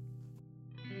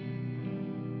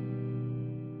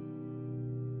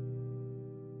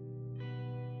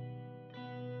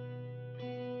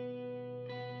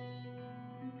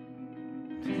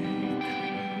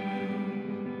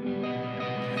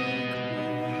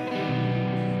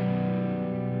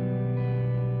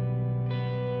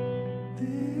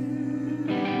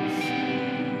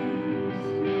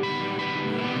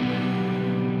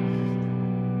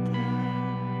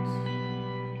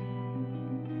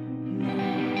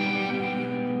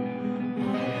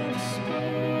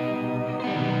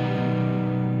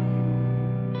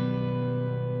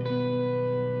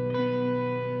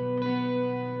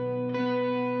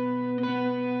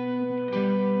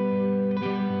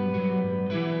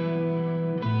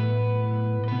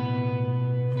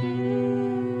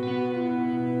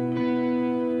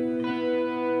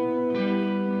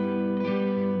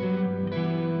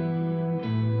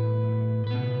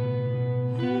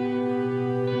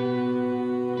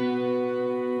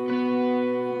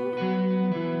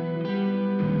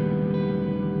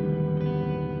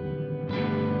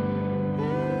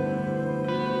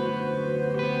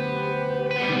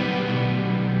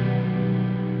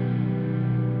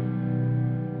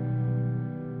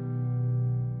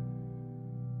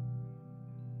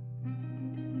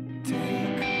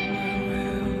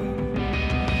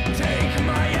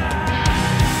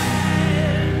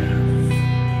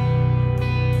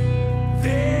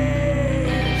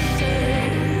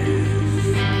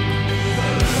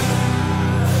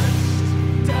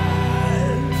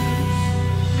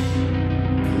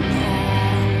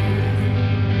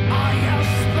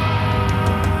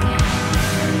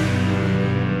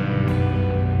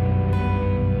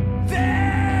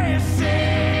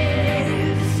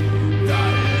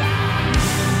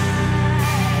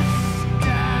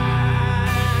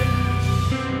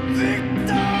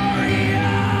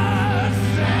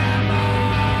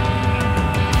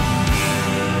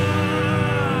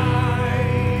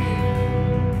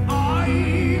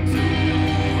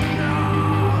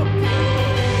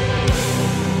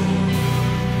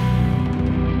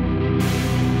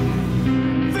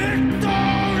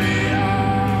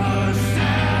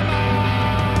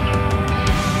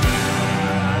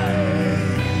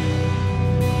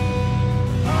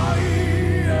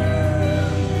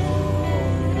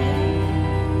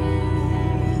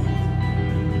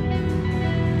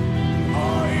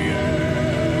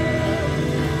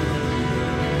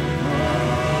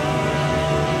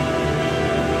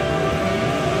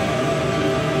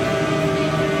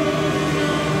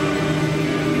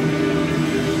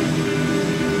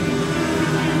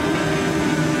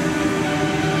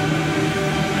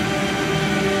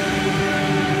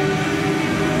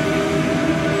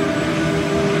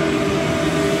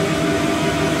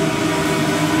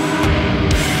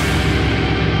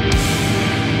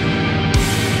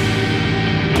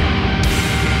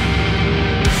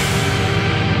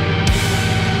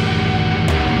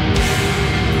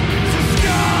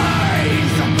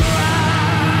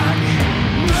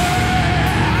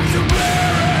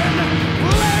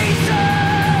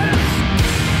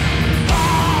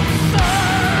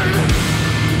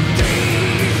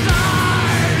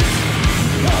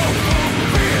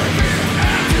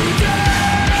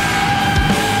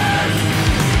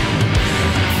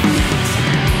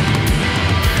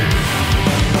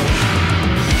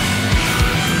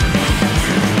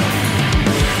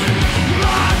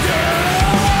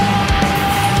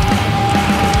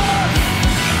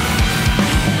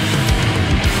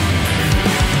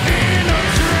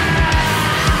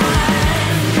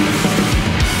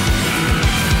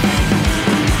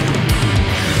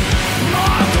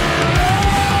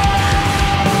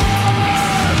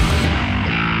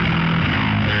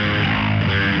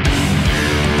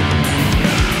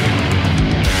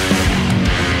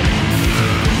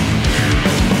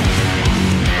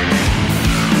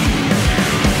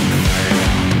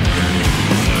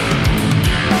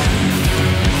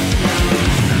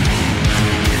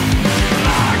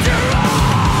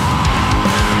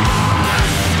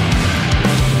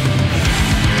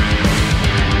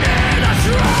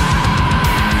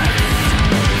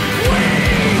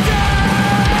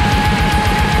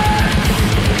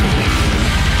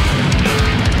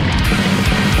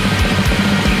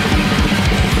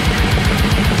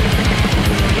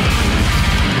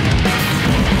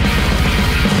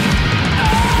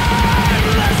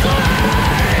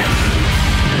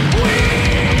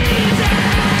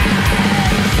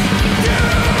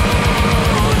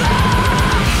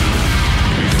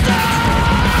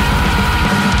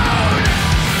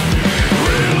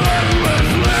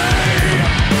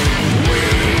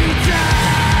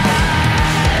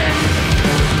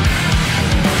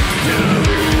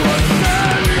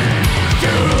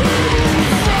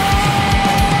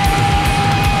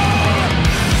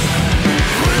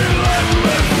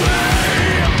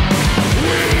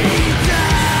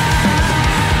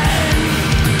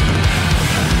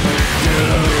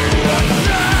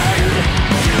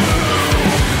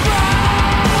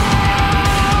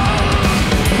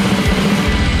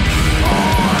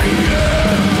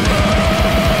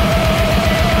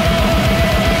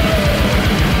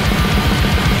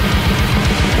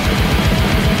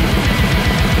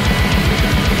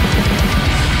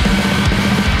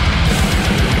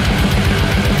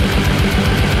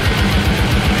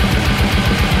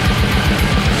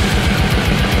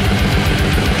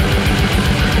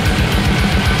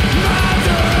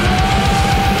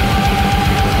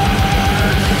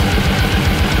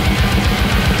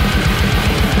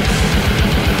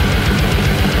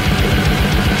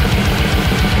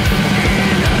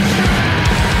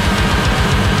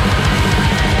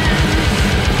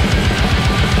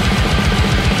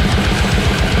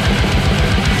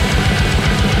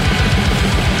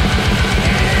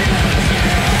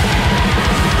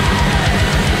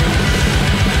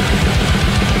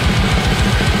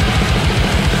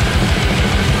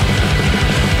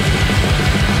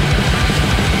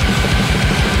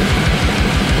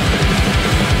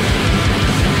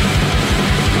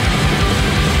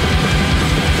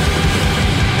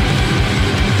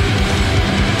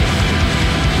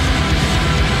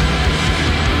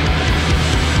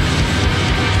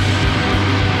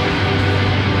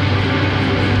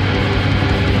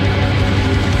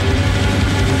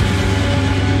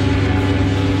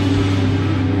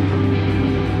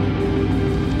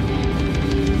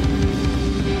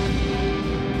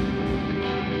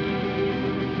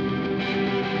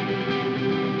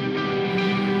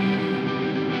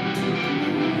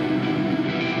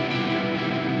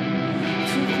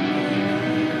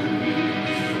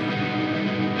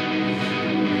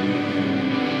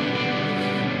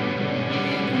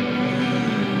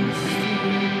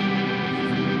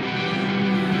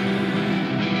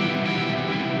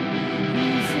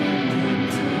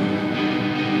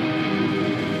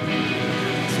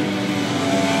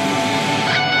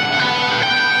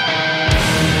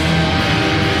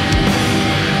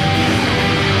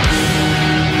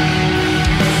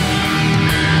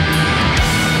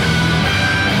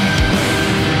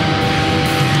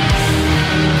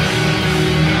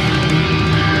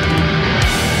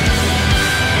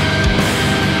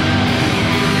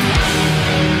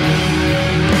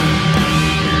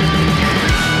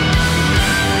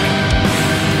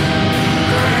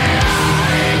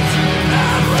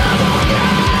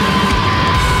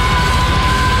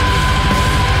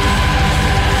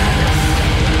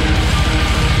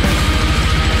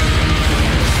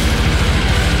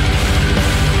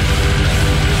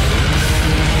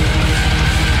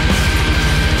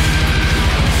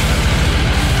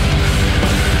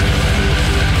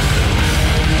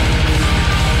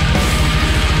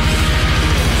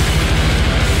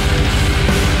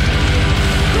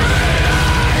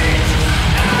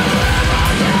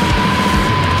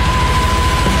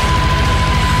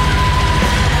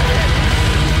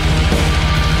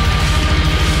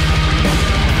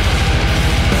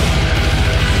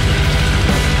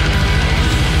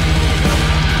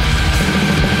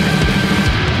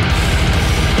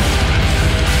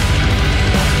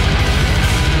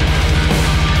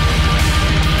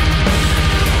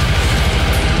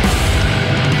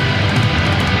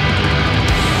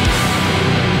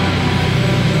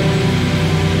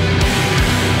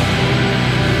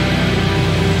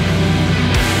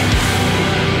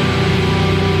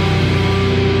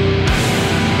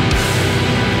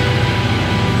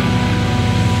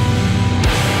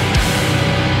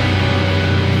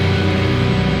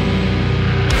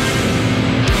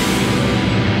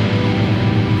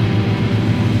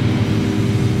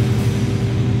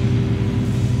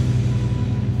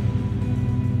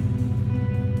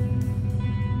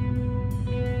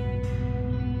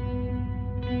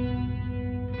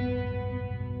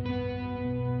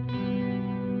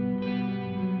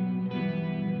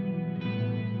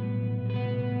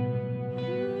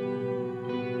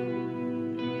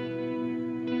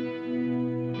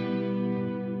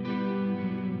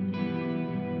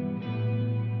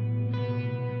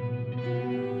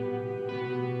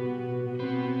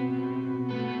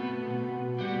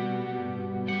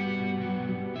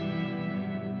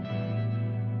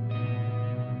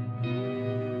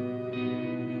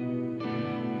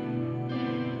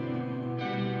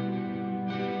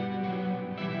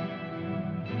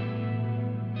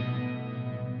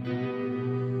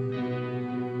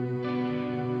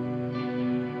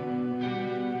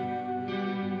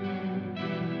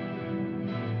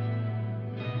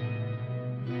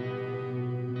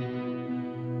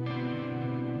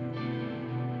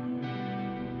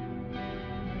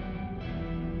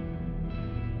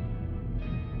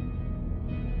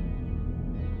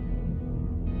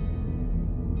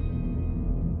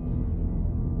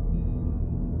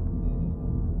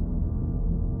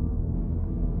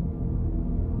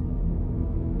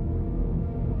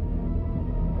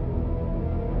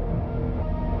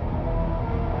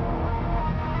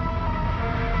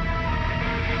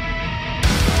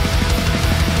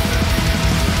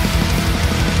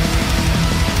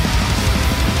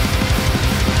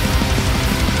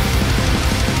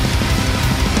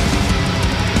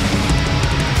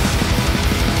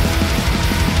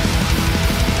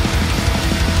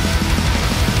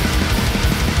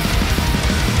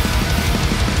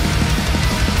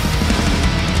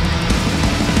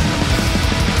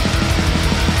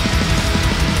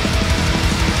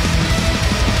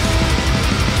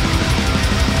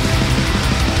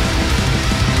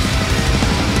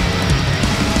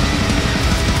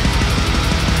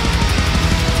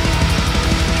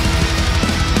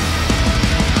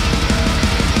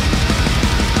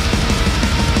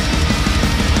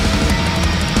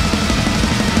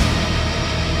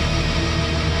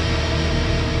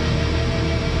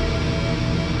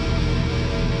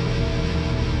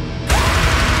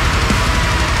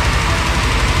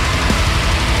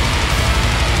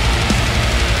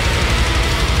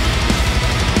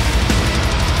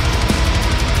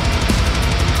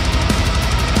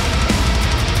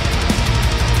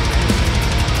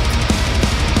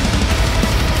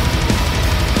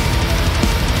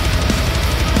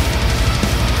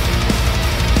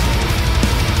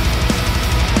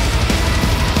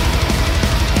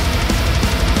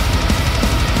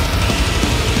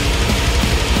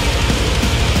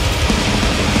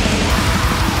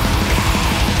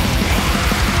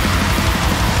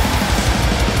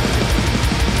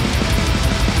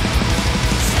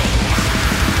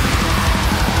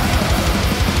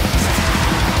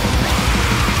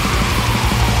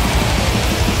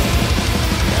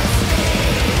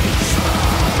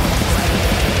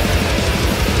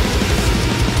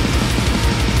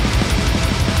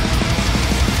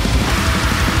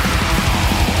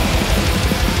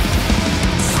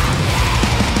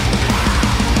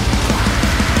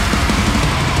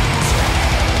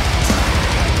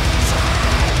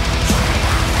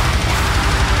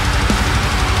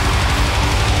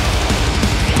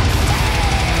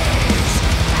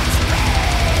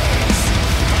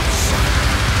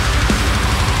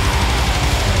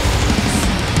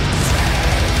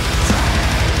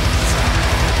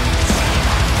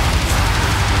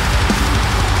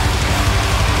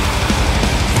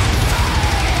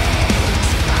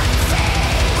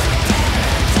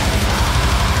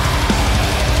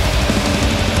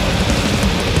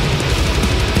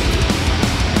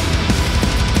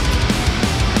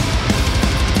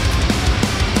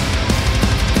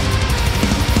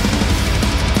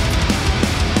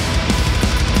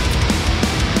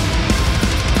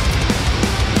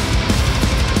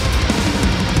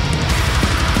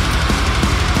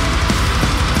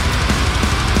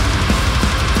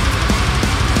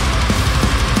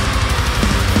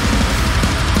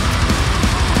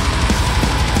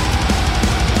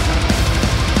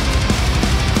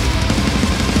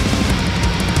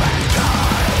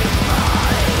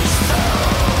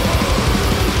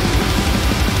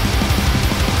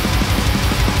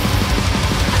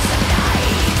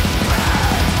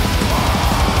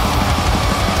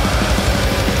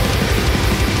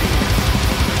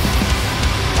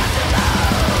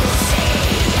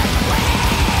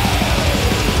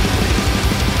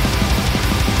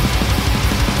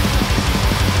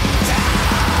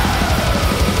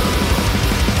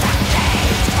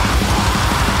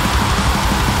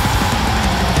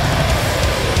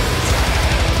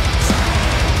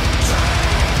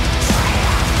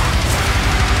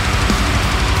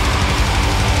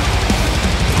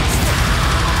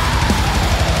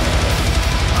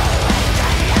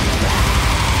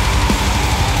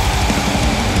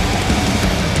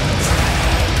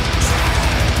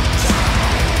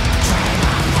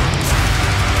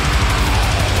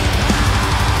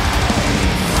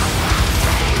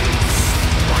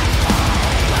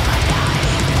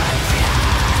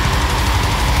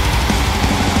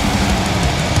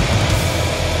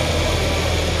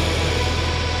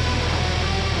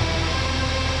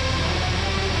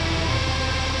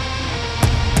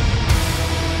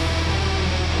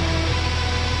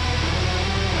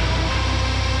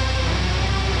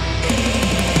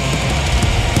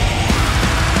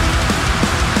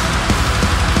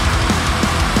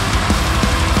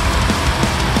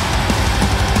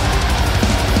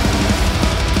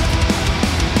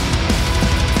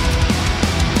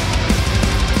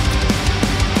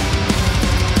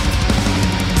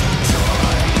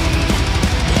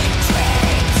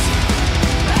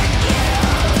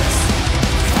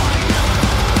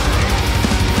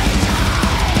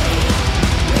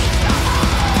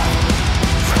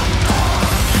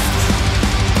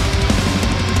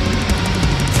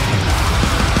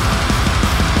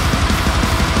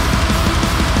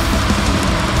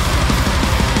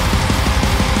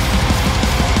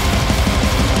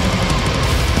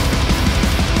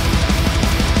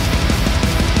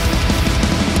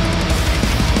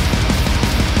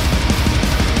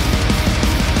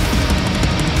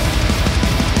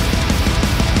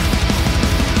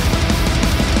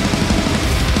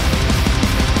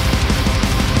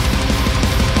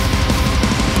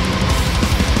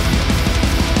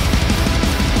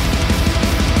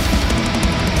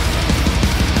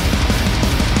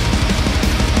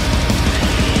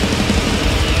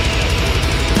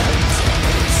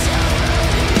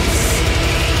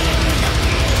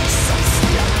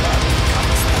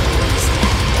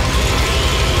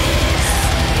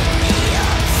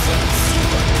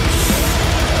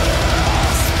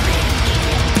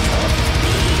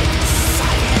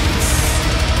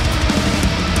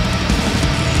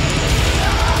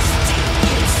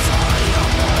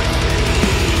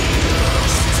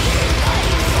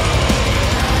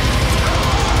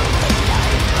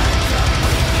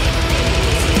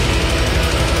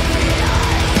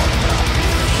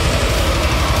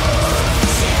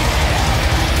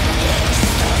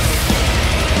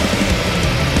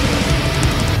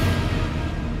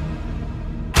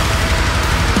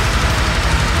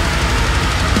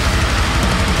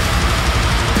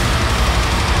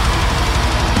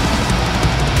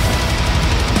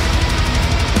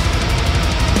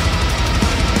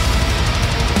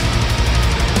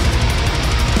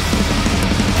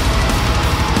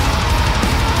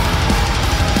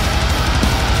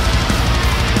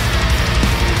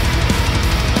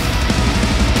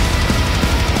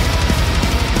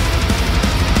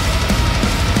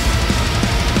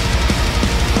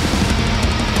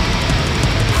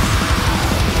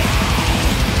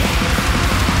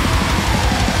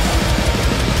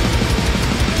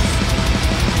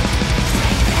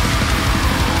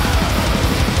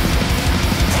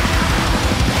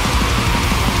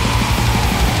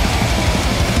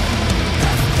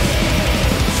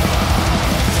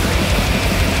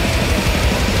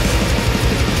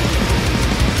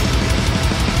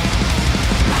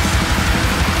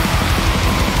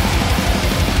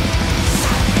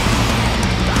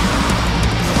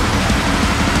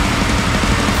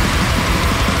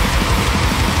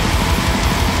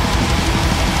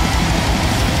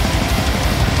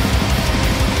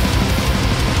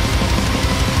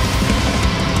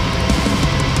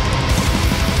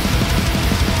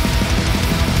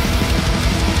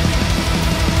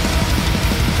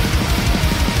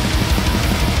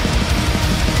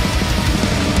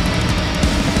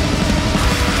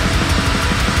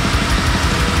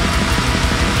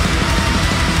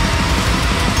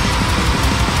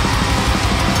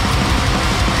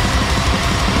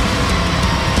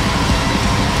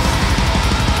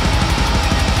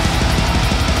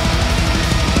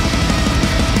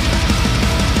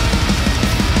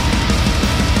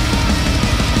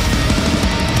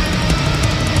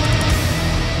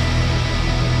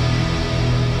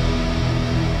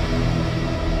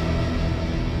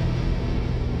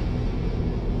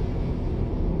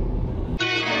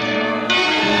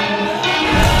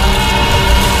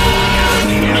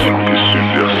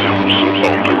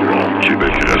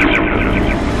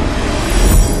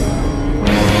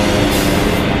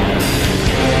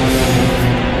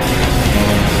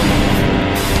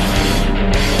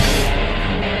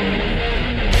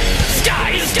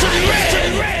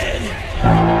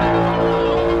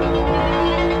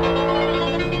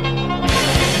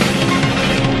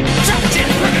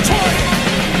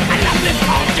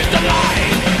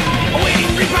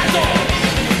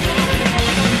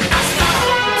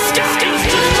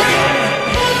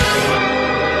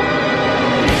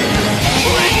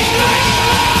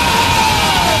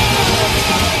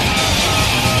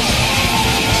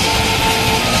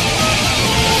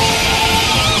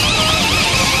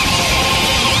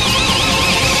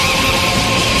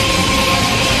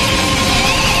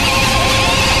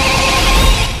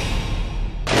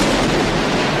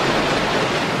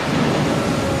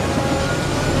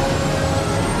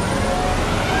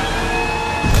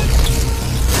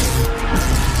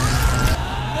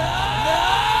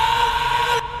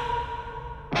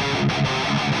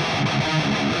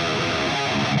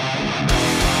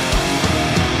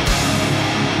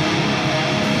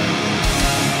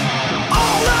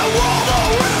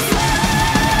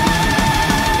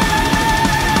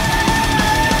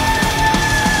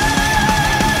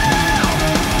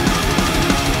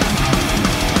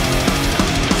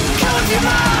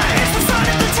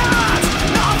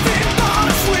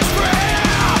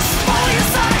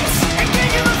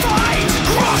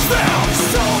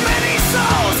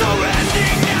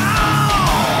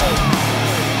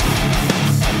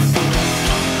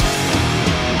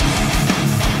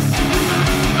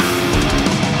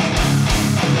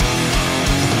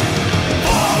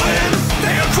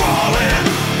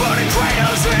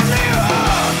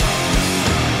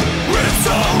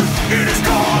 it is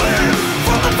calling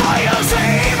from the fire's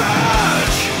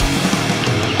image.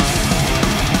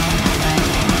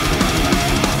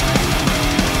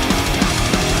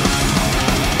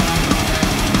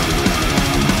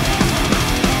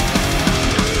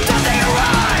 Does they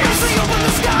arise as they open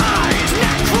the skies?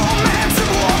 Necromancy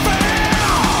warfare,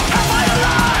 Hellfire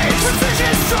lights,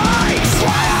 precision strikes.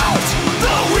 Cry out,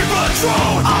 the Reaper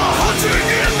drone are hunting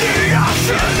in the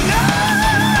ocean night.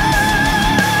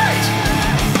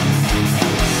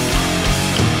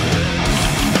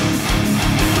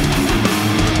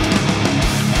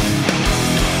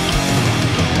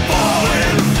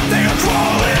 Falling, they are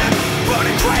crawling,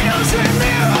 burning craters in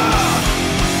the earth.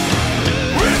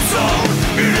 Ripzone,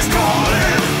 it is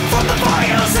calling from the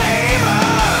fire's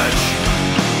image.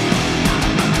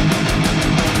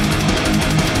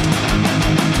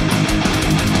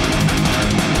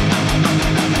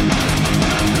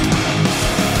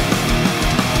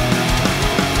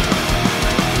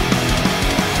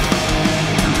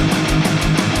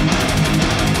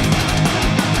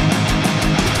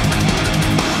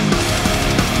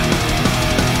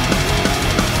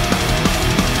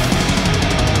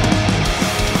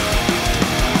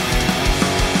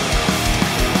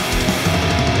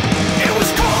 It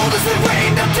was cold as it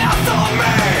rained of death on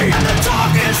me, and the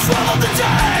darkness swallowed the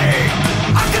day.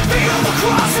 I could feel the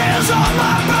crosshairs on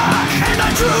my back, and I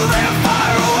drew their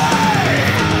fire away.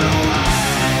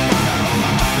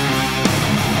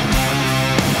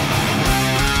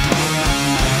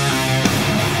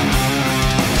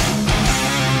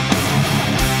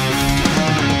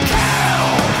 Kill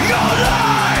your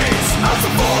lies as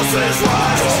the forces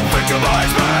rise. Don't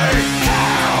victimize me.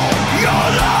 Kill your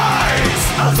lies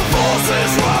as the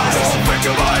forces rise. Don't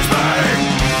victimize me.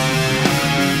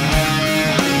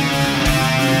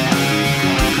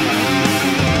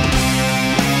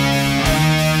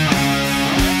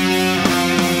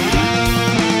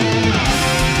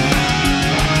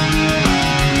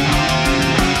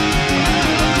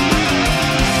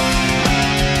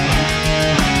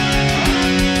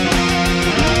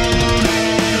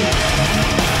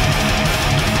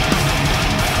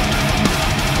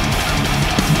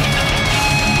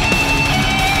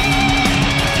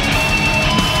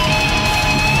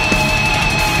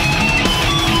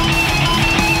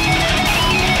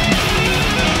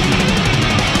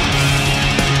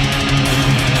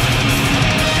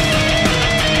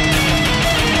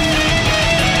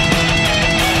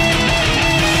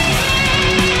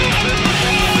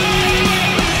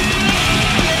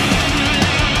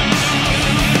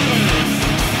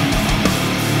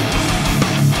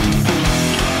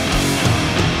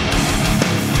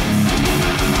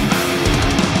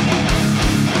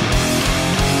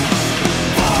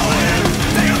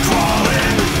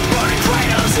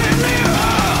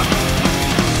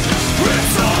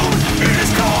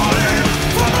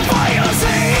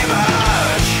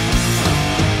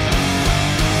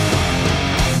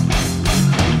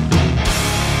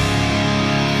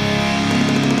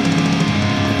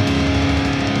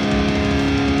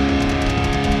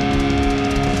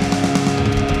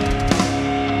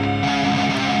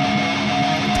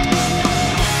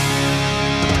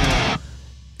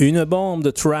 Une bombe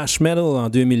de thrash metal en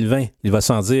 2020. Il va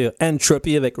sans dire.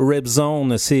 Entropy avec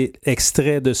Ripzone, c'est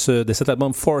extrait de cet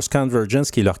album Force Convergence,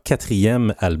 qui est leur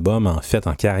 4e album en fait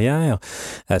en carrière.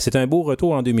 C'est un beau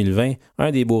retour en 2020,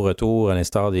 un des beaux retours à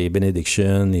l'instar des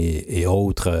Benediction et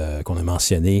autres qu'on a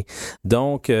mentionnés.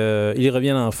 Donc, ils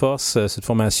reviennent en force, cette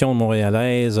formation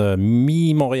montréalaise,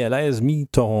 mi-montréalaise,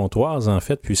 mi-torontoise en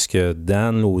fait, puisque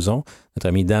Dan Lauzon, notre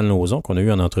ami Dan Lauzon, qu'on a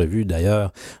eu en entrevue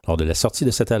d'ailleurs lors de la sortie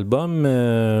de cet album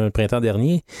le printemps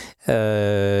dernier,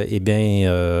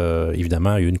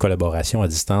 évidemment, il y a eu une collaboration à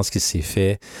distance qui s'est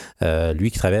fait.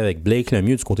 Lui qui travaille avec Blake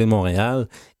Lemieux du côté de Montréal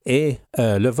et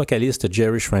le vocaliste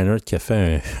Jerry Schreiner qui a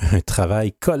fait un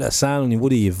travail colossal au niveau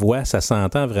des voix. Ça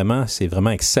s'entend vraiment, c'est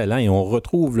vraiment excellent. Et on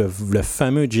retrouve le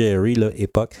fameux Jerry, là,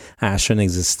 époque Ashen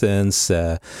Existence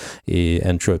et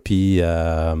Entropy,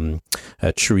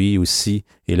 Tree aussi.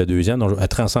 Et le deuxième, donc,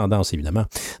 Transcendance, évidemment.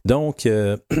 Donc,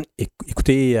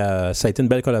 écoutez, ça a été une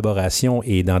belle collaboration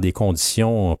et dans des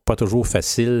conditions pas toujours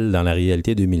faciles dans la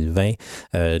réalité 2020.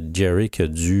 Jerry qui a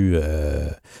dû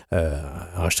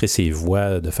enregistrer ses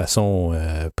voix de façon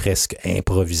presque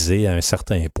improvisée à un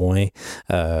certain point.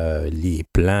 Les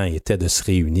plans étaient de se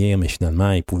réunir, mais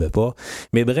finalement, ils ne pouvaient pas.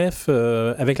 Mais bref,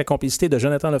 avec la complicité de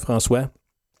Jonathan Lefrançois,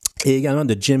 et également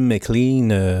de Jim McLean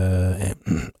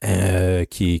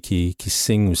qui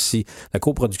signe aussi la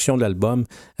coproduction de l'album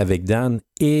avec Dan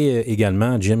et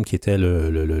également Jim qui était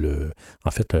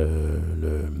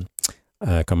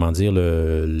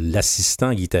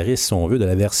l'assistant guitariste, si on veut, de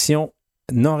la version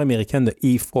nord-américaine de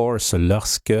E-Force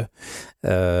lorsque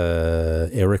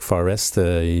Eric Forrest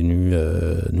est venu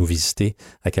nous visiter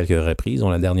à quelques reprises, dont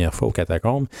la dernière fois aux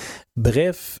Catacombes.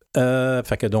 Bref,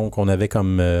 fait que donc on avait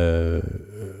comme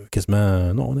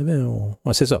quasiment... Non, on avait...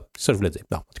 c'est ça que je voulais dire.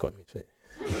 Bon, en tout cas...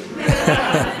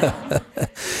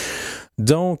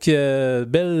 Donc,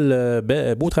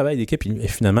 beau travail d'équipe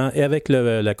finalement, et avec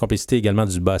la complicité également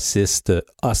du bassiste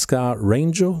Oscar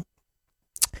Rangel.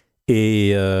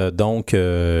 Et donc,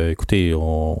 écoutez,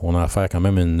 on a affaire quand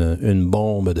même une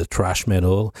bombe de thrash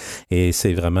metal, et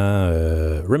c'est vraiment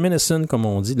reminiscent, comme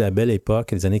on dit, de la belle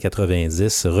époque, les années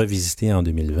 90, revisité en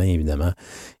 2020, évidemment.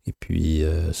 Et puis,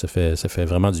 ça fait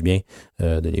vraiment du bien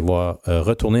de les voir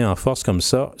retourner en force comme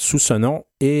ça, sous ce nom,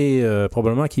 et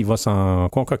probablement qu'il va s'en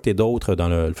concocter d'autres dans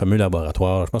le fameux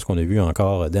laboratoire. Je pense qu'on a vu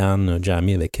encore Dan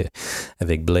jammer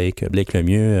avec Blake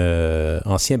Lemieux,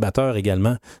 ancien batteur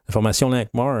également, de formation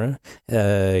Lankmore,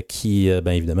 qui,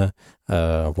 bien évidemment,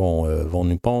 vont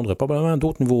nous pondre probablement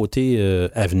d'autres nouveautés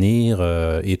à venir,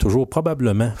 et toujours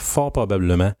fort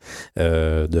probablement,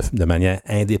 de manière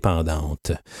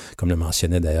indépendante, comme le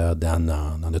mentionnait d'ailleurs Dan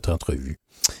dans notre entrevue.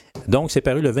 Donc, c'est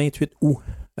paru le 28 août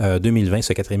 2020,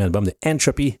 ce 4e album de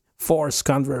Entropy, Force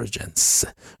Convergence.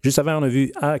 Juste avant, on a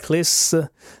vu Akhlys,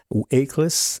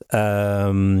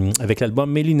 avec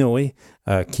l'album Melinoe,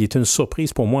 qui est une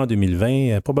surprise pour moi en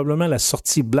 2020, probablement la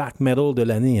sortie black metal de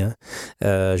l'année.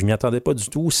 Je m'y attendais pas du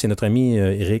tout. C'est notre ami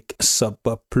Eric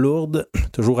Sopoplourde,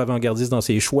 toujours avant-gardiste dans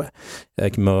ses choix,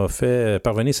 qui m'a fait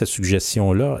parvenir cette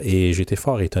suggestion-là, et j'étais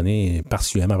fort étonné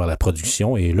particulièrement par la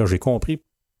production, et là j'ai compris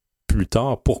plus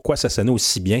tard pourquoi ça sonnait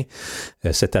aussi bien,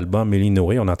 cet album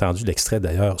Melinoe. On a entendu l'extrait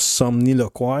d'ailleurs,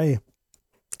 Somniloquy.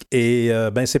 Et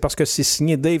c'est parce que c'est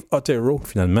signé Dave Otero,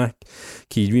 finalement,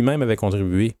 qui lui-même avait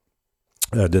contribué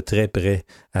de très près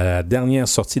à la dernière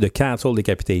sortie de Cattle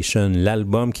Decapitation,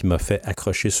 l'album qui m'a fait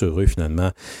accrocher sur eux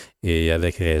finalement, et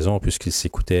avec raison, puisqu'il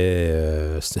s'écoutait,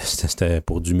 c'était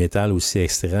pour du métal aussi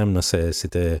extrême, là,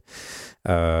 c'était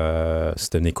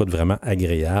une écoute vraiment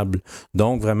agréable.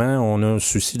 Donc vraiment, on a un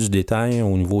souci du détail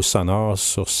au niveau sonore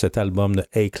sur cet album de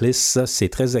Akhlys. C'est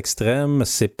très extrême,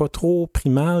 c'est pas trop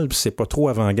primal, c'est pas trop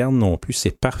avant-garde non plus,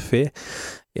 c'est parfait.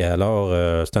 Et alors,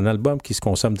 c'est un album qui se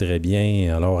consomme très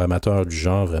bien. Alors, amateur du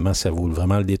genre, vraiment, ça vaut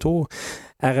vraiment le détour.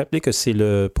 À rappeler que c'est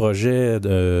le projet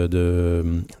de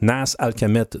Nas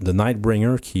Alkamet de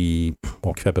Nightbringer qui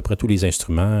fait à peu près tous les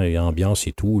instruments et ambiance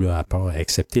et tout, là, à part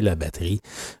excepté la batterie,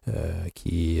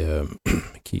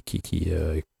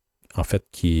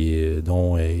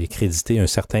 dont est crédité un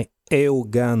certain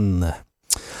Eogan.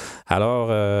 Alors,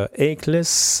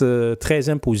 Akhlys,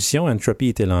 13e position, Entropy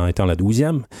étant la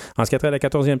 12e. En ce qui a trait à la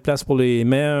 14e place pour les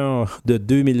meilleurs de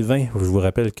 2020, je vous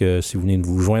rappelle que si vous venez de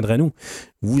vous joindre à nous,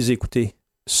 vous écoutez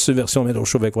Subversion Metal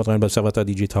Show avec votre observateur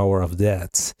DJ Tower of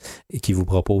Death, et qui vous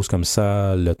propose comme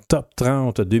ça le top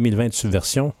 30 2020 de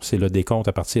Subversion. C'est le décompte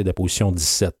à partir de la position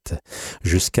 17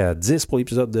 jusqu'à 10 pour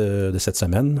l'épisode de cette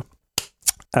semaine.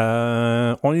 On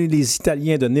a eu les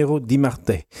Italiens de Nero di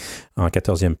Marte en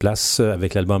 14e place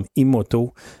avec l'album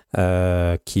Immoto,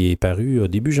 qui est paru au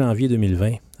début janvier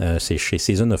 2020. C'est chez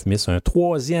Season of Mist, un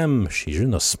 3e chez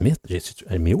Season of Smith.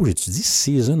 Mais où j'ai-tu dit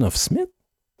Season of Smith?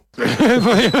 Elle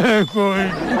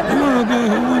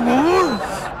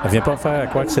vient pas me faire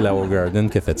croire que c'est la Garden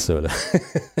qui a fait ça, là.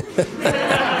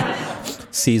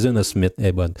 Season of Smith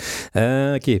est bonne.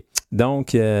 OK.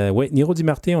 Donc, Nero di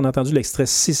Marte, on a entendu l'extrait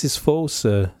Sisyphos,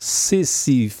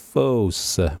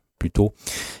 plutôt.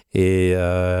 Et,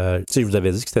 je vous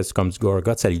avais dit que c'était comme du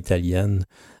Gorguts à l'italienne.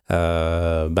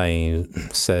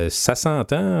 Ça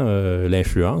s'entend,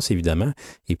 l'influence, évidemment.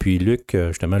 Et puis, Luc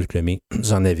Lemay,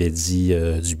 nous en avait dit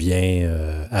du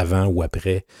bien avant ou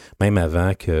après, même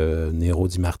avant que Nero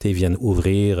di Marte vienne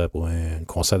ouvrir pour un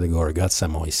concert de Gorguts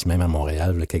ici même à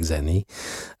Montréal, il y a quelques années.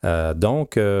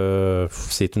 Donc,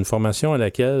 c'est une formation à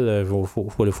laquelle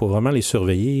il faut vraiment les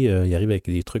surveiller. Ils arrivent avec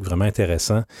des trucs vraiment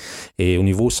intéressants. Et au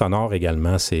niveau sonore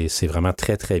également, c'est vraiment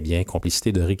très, très bien.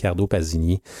 Complicité de Riccardo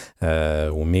Pasini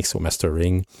au mix, au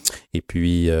mastering, et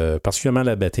puis particulièrement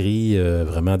la batterie,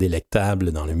 vraiment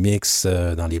délectable dans le mix,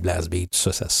 dans les blast beats, tout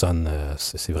ça, ça sonne,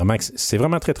 c'est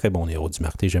vraiment très très bon, Nero di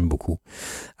Marte, j'aime beaucoup.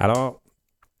 Alors,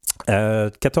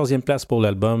 14e place pour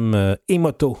l'album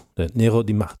Immoto de Nero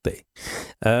di Marte.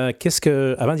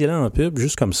 Avant d'y aller en pub,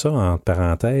 juste comme ça, en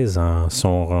parenthèse,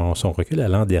 son recul à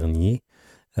l'an dernier,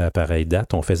 pareille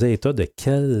date, on faisait état de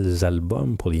quels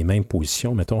albums pour les mêmes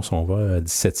positions. Mettons, si on va à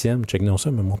 17e, check-nous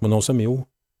ça, montre-moi ça, mais où?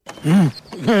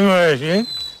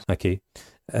 OK.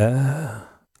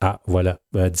 Voilà.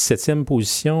 17e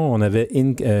position, on avait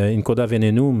Incoda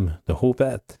Venenum de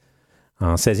Hopet.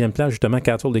 En 16e place, justement,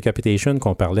 Cattle Decapitation,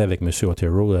 qu'on parlait avec M.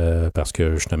 Otero, parce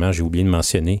que, justement, j'ai oublié de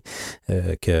mentionner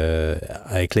que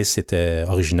Akhlys était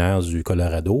originaire du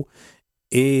Colorado.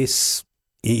 Et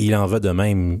il en va de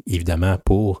même, évidemment,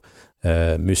 pour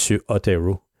M.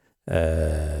 Otero,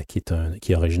 qui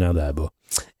est originaire de là-bas.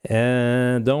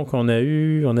 Donc, on avait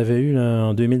eu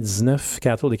en 2019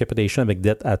 Cattle Decapitation avec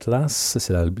Death Atlas.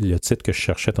 C'est le titre que je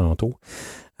cherchais tantôt.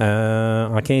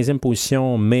 En 15e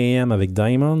position, Mayhem avec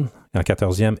Diamond. En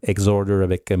 14e, Exorder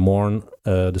avec Mourn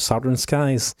The Southern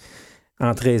Skies.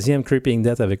 En 13e, Creeping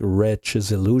Death avec Wretch's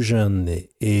Illusion.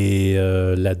 Et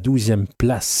la 12e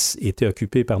place était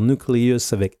occupée par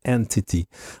Nucleus avec Entity.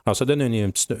 Alors, ça donne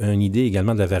une idée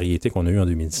également de la variété qu'on a eue en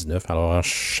 2019. Alors,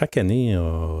 chaque année,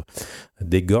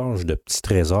 dégorge de petits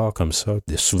trésors comme ça,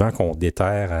 souvent qu'on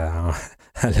déterre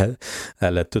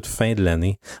à la toute fin de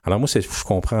l'année. Alors, moi, je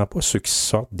comprends pas ceux qui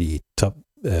sortent des top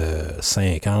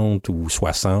 50 ou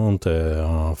 60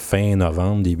 en fin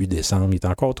novembre, début décembre. Il est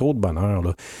encore trop de bonheur,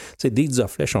 là. Tu sais, Deeds of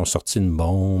Flesh ont sorti une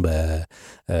bombe.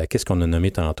 Qu'est-ce qu'on a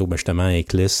nommé tantôt? Justement,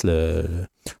 Akhlys, le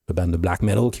band de black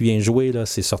metal qui vient jouer, là,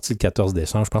 c'est sorti le 14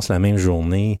 décembre, je pense la même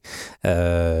journée. Vous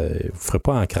ne ferez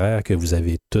pas en croire que vous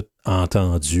avez tout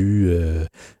entendu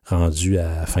rendu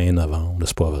à fin novembre. Là,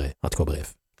 c'est pas vrai. En tout cas,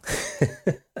 bref.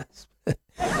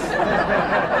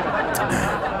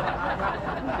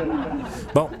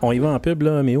 Bon, on y va en pub,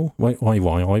 là, Méo? Oui, on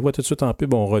y va tout de suite en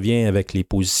pub. On revient avec les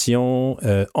positions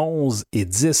 11 et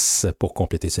 10 pour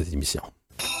compléter cette émission.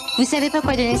 Vous savez pas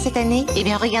quoi donner cette année? Eh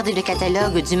bien, regardez le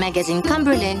catalogue du magazine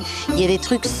Cumberland. Il y a des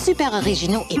trucs super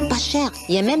originaux et pas chers.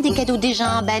 Il y a même des cadeaux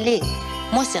déjà emballés.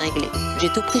 Moi, c'est réglé. J'ai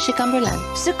tout pris chez Cumberland.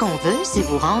 Ce qu'on veut, c'est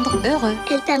vous rendre heureux.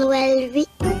 Le Père Noël, oui.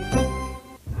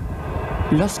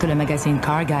 Lorsque le magazine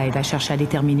Car Guide a cherché à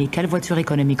déterminer quelle voiture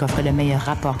économique offrait le meilleur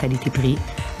rapport qualité-prix,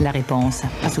 la réponse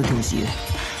a sauté aux yeux.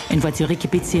 Une voiture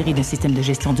équipée de série d'un système de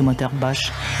gestion du moteur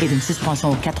Bosch et d'une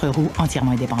suspension aux 4 roues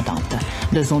entièrement indépendante,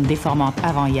 de zones déformantes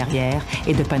avant et arrière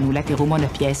et de panneaux latéraux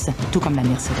monopièces, tout comme la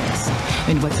Mercedes.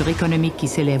 Une voiture économique qui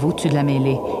s'élève au-dessus de la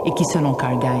mêlée et qui, selon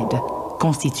Car Guide,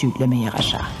 constitue le meilleur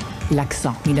achat.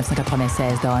 L'Accent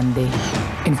 1996 de Hyundai.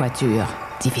 Une voiture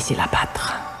difficile à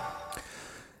battre.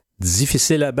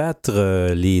 Difficile à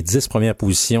battre, les 10 premières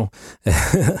positions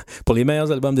pour les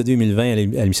meilleurs albums de 2020 à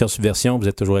l'émission Subversion. Vous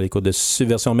êtes toujours à l'écoute de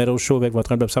Subversion Metal Show avec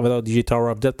votre humble observateur DJ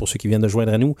Tower Update pour ceux qui viennent de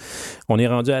joindre à nous. On est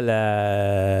rendu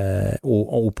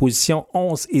aux positions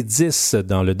 11 et 10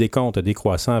 dans le décompte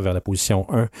décroissant vers la position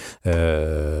 1.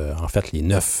 En fait, les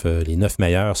 9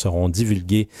 meilleurs seront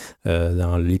divulgués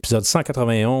dans l'épisode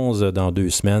 191 dans 2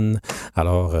 semaines.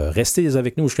 Alors, restez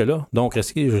avec nous jusque-là. Donc,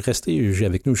 restez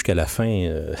avec nous jusqu'à la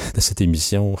fin de cette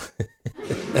émission.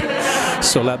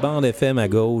 Sur la bande FM à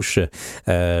gauche,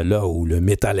 là où le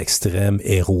métal extrême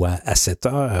est roi à 7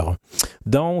 heures.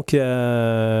 Donc,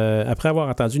 après avoir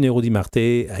entendu Nero Marte,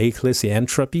 Akhlys et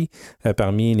Entropy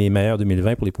parmi les meilleurs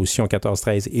 2020 pour les positions 14,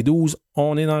 13 et 12,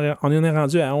 on est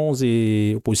rendu à 11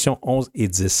 et aux positions 11 et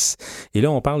 10. Et là,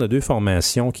 on parle de 2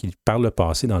 formations qui, par le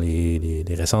passé, dans les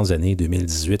récentes années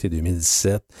 2018 et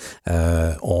 2017,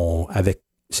 avec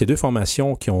ces 2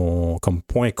 formations qui ont comme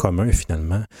point commun,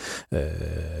 finalement,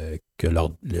 que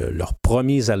leurs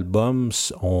premiers albums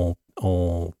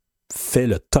ont fait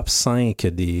le top 5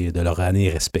 de leur année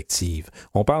respective.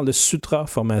 On parle de Sutrah,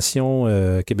 formation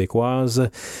québécoise,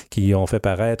 qui ont fait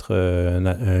paraître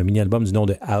un mini-album du nom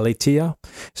de Aletheia.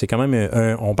 C'est quand même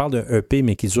on parle d'un EP,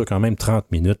 mais qui dure quand même 30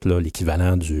 minutes, là,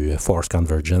 l'équivalent du Force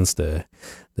Convergence de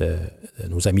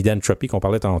nos amis d'Entropy qu'on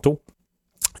parlait tantôt.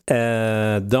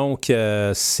 Donc,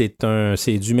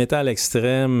 c'est du métal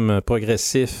extrême,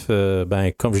 progressif,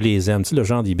 comme je les aime, tu sais, le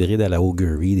genre d'hybride à la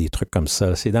Augury, des trucs comme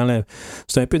ça. C'est un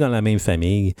peu dans la même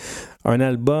famille. Un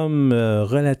album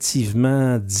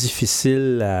relativement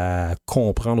difficile à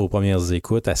comprendre aux premières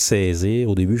écoutes, à saisir.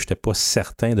 Au début, je n'étais pas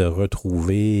certain de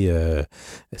retrouver,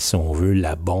 si on veut,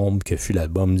 la bombe que fut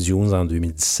l'album Dunes en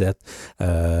 2017.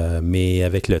 Mais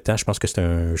avec le temps, je pense que c'est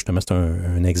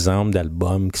un exemple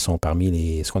d'albums qui sont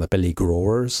parmi ce qu'on appelle les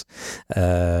growers.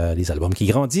 Les albums qui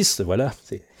grandissent, voilà.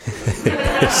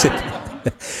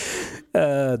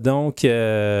 Donc,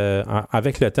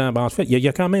 avec le temps, en fait, il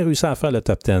a quand même réussi à faire le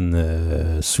top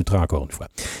 10 Sutrah encore une fois.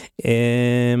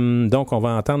 Et, donc, on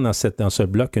va entendre dans ce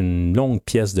bloc une longue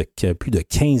pièce de plus de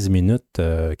 15 minutes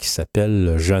qui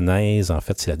s'appelle Genèse. En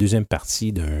fait, c'est la deuxième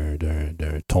partie d'un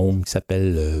tome qui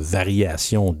s'appelle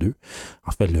Variation 2.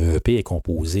 En fait, le EP est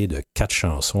composé de 4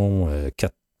 chansons,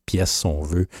 4 pièces, si on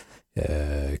veut,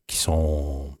 qui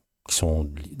sont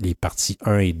les parties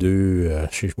 1 et 2.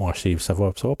 Ça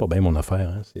va pas bien mon affaire.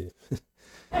 Hein,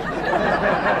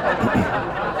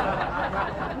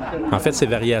 En fait, c'est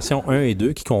variations 1 et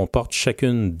 2 qui comportent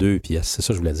chacune 2 pièces. C'est ça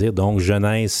que je voulais dire. Donc,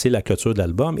 Genèse, c'est la clôture de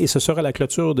l'album et ce sera la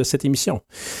clôture de cette émission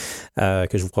que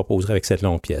je vous proposerai avec cette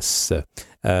longue pièce.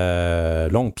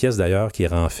 Longue pièce, d'ailleurs, qui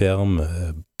renferme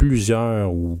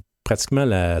plusieurs ou pratiquement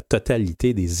la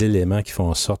totalité des éléments qui font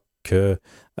en sorte que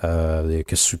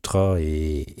Sutrah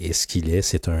est ce qu'il est.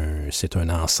 C'est un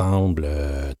ensemble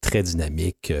très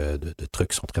dynamique de trucs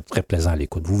qui sont très, très plaisants à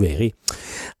l'écoute. Vous verrez.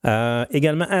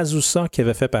 Également, Azusa qui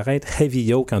avait fait paraître Heavy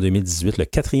Yoke en 2018, le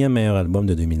 4e meilleur album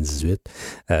de 2018,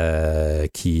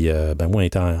 moi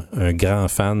étant un grand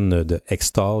fan de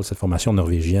Extal, cette formation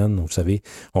norvégienne, vous savez,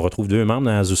 on retrouve 2 membres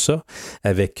dans Azusa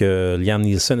avec Liam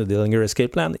Nielsen de Dillinger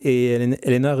Escape Plan et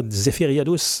Eleanor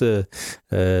Zefiriadous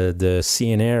de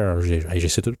CNR. J'ai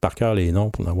tout par cœur les noms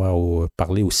pour en avoir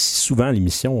parlé aussi souvent à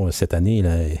l'émission cette année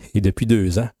là, et depuis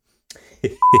 2 ans.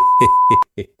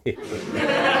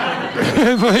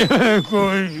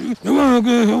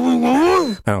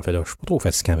 Ah non, fait là, je suis pas trop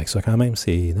fatiguant avec ça quand même.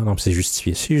 C'est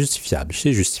justifié.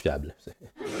 C'est justifiable.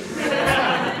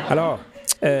 Alors,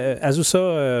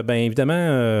 Azusa,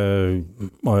 évidemment,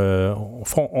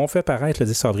 on fait paraître le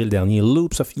 10 avril dernier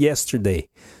Loops of Yesterday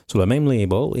sur le même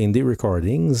label, Indie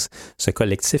Recordings, ce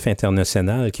collectif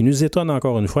international qui nous étonne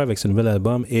encore une fois avec ce nouvel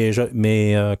album.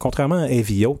 Mais contrairement à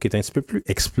Heavy Yoke, qui est un petit peu plus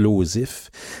explosif,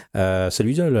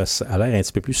 celui-là a l'air un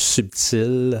petit peu plus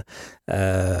subtil.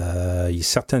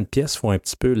 Certaines pièces font un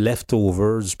petit peu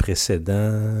leftover du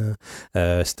précédent.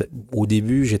 Au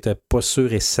début, j'étais pas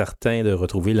sûr et certain de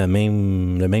retrouver le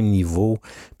même niveau,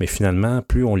 mais finalement,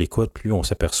 plus on l'écoute, plus on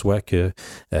s'aperçoit que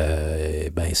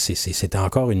c'était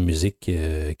encore une musique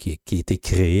qui a été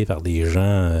créée par des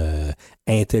gens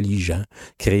intelligents,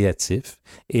 créatifs,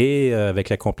 et avec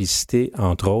la complicité,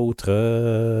 entre autres,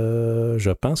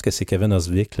 je pense que c'est Kevin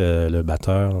Osvik, le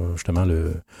batteur, justement,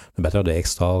 le batteur de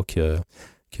Extal qui a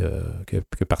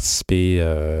participé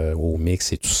au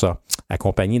mix et tout ça,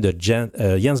 accompagné de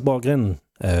Jens Borgren,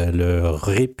 le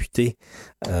réputé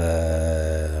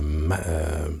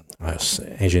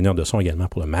ingénieur de son également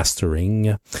pour le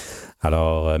mastering.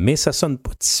 Alors, mais ça sonne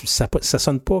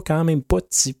pas quand même pas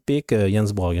typique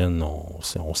Jens Borgren,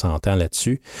 on s'entend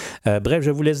là-dessus. Bref, je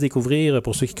vous laisse découvrir,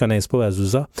 pour ceux qui ne connaissent pas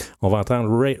Azusa, on va entendre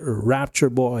Rapture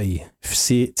Boy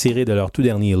tiré de leur tout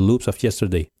dernier Loops of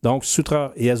Yesterday. Donc,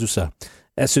 Sutrah et Azusa,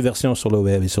 à Subversion sur le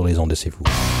web et sur les ondes de CFOU.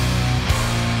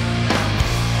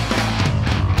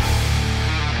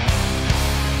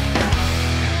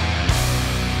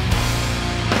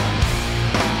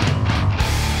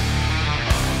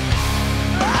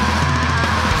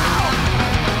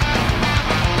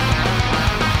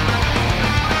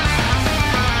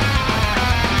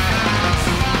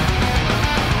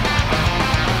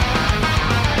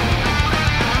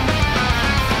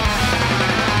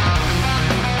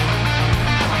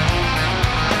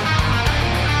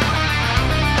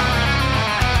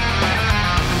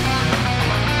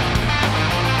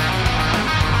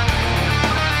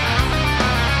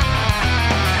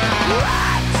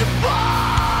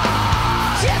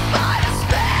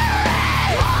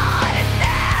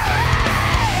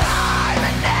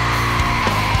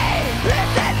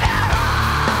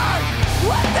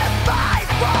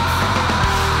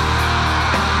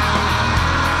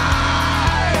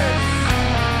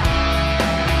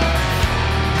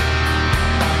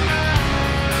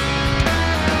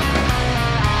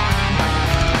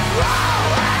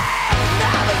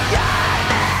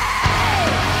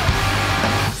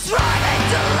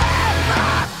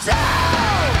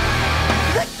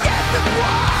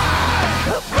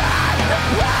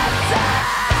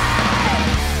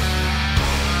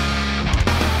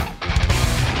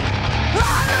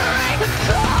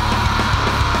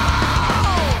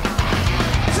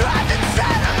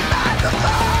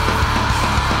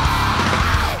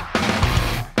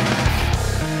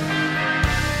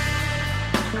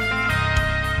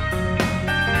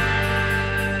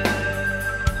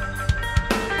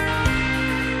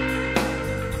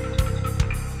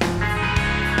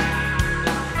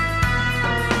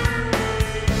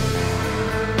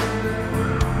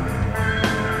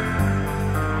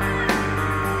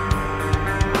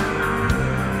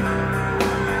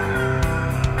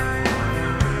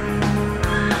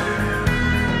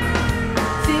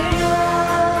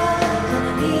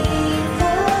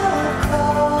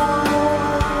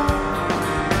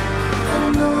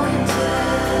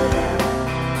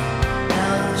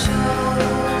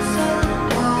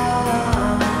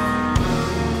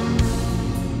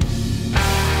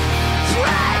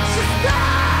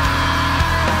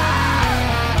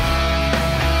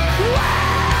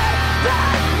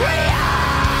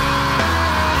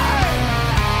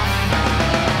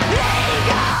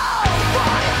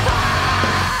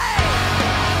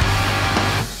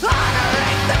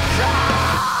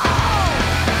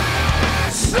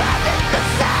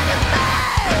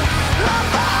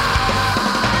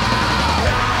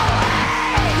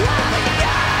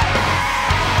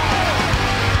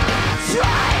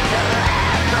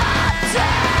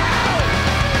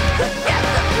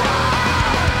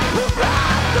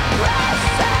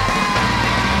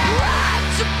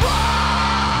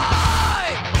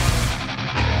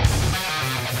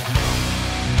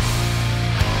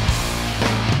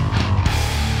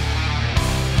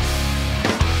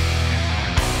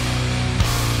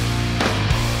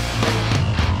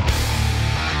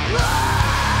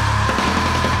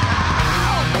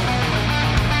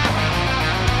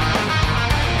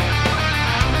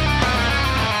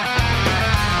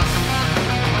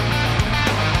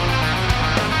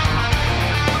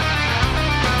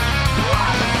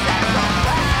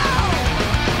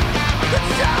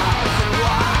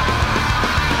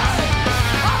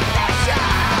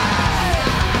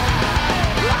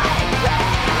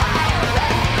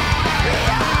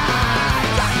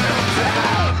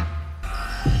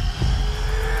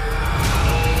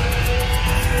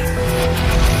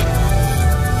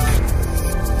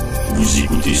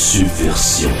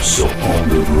 Subversion sur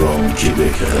Underground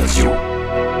Québec Radio.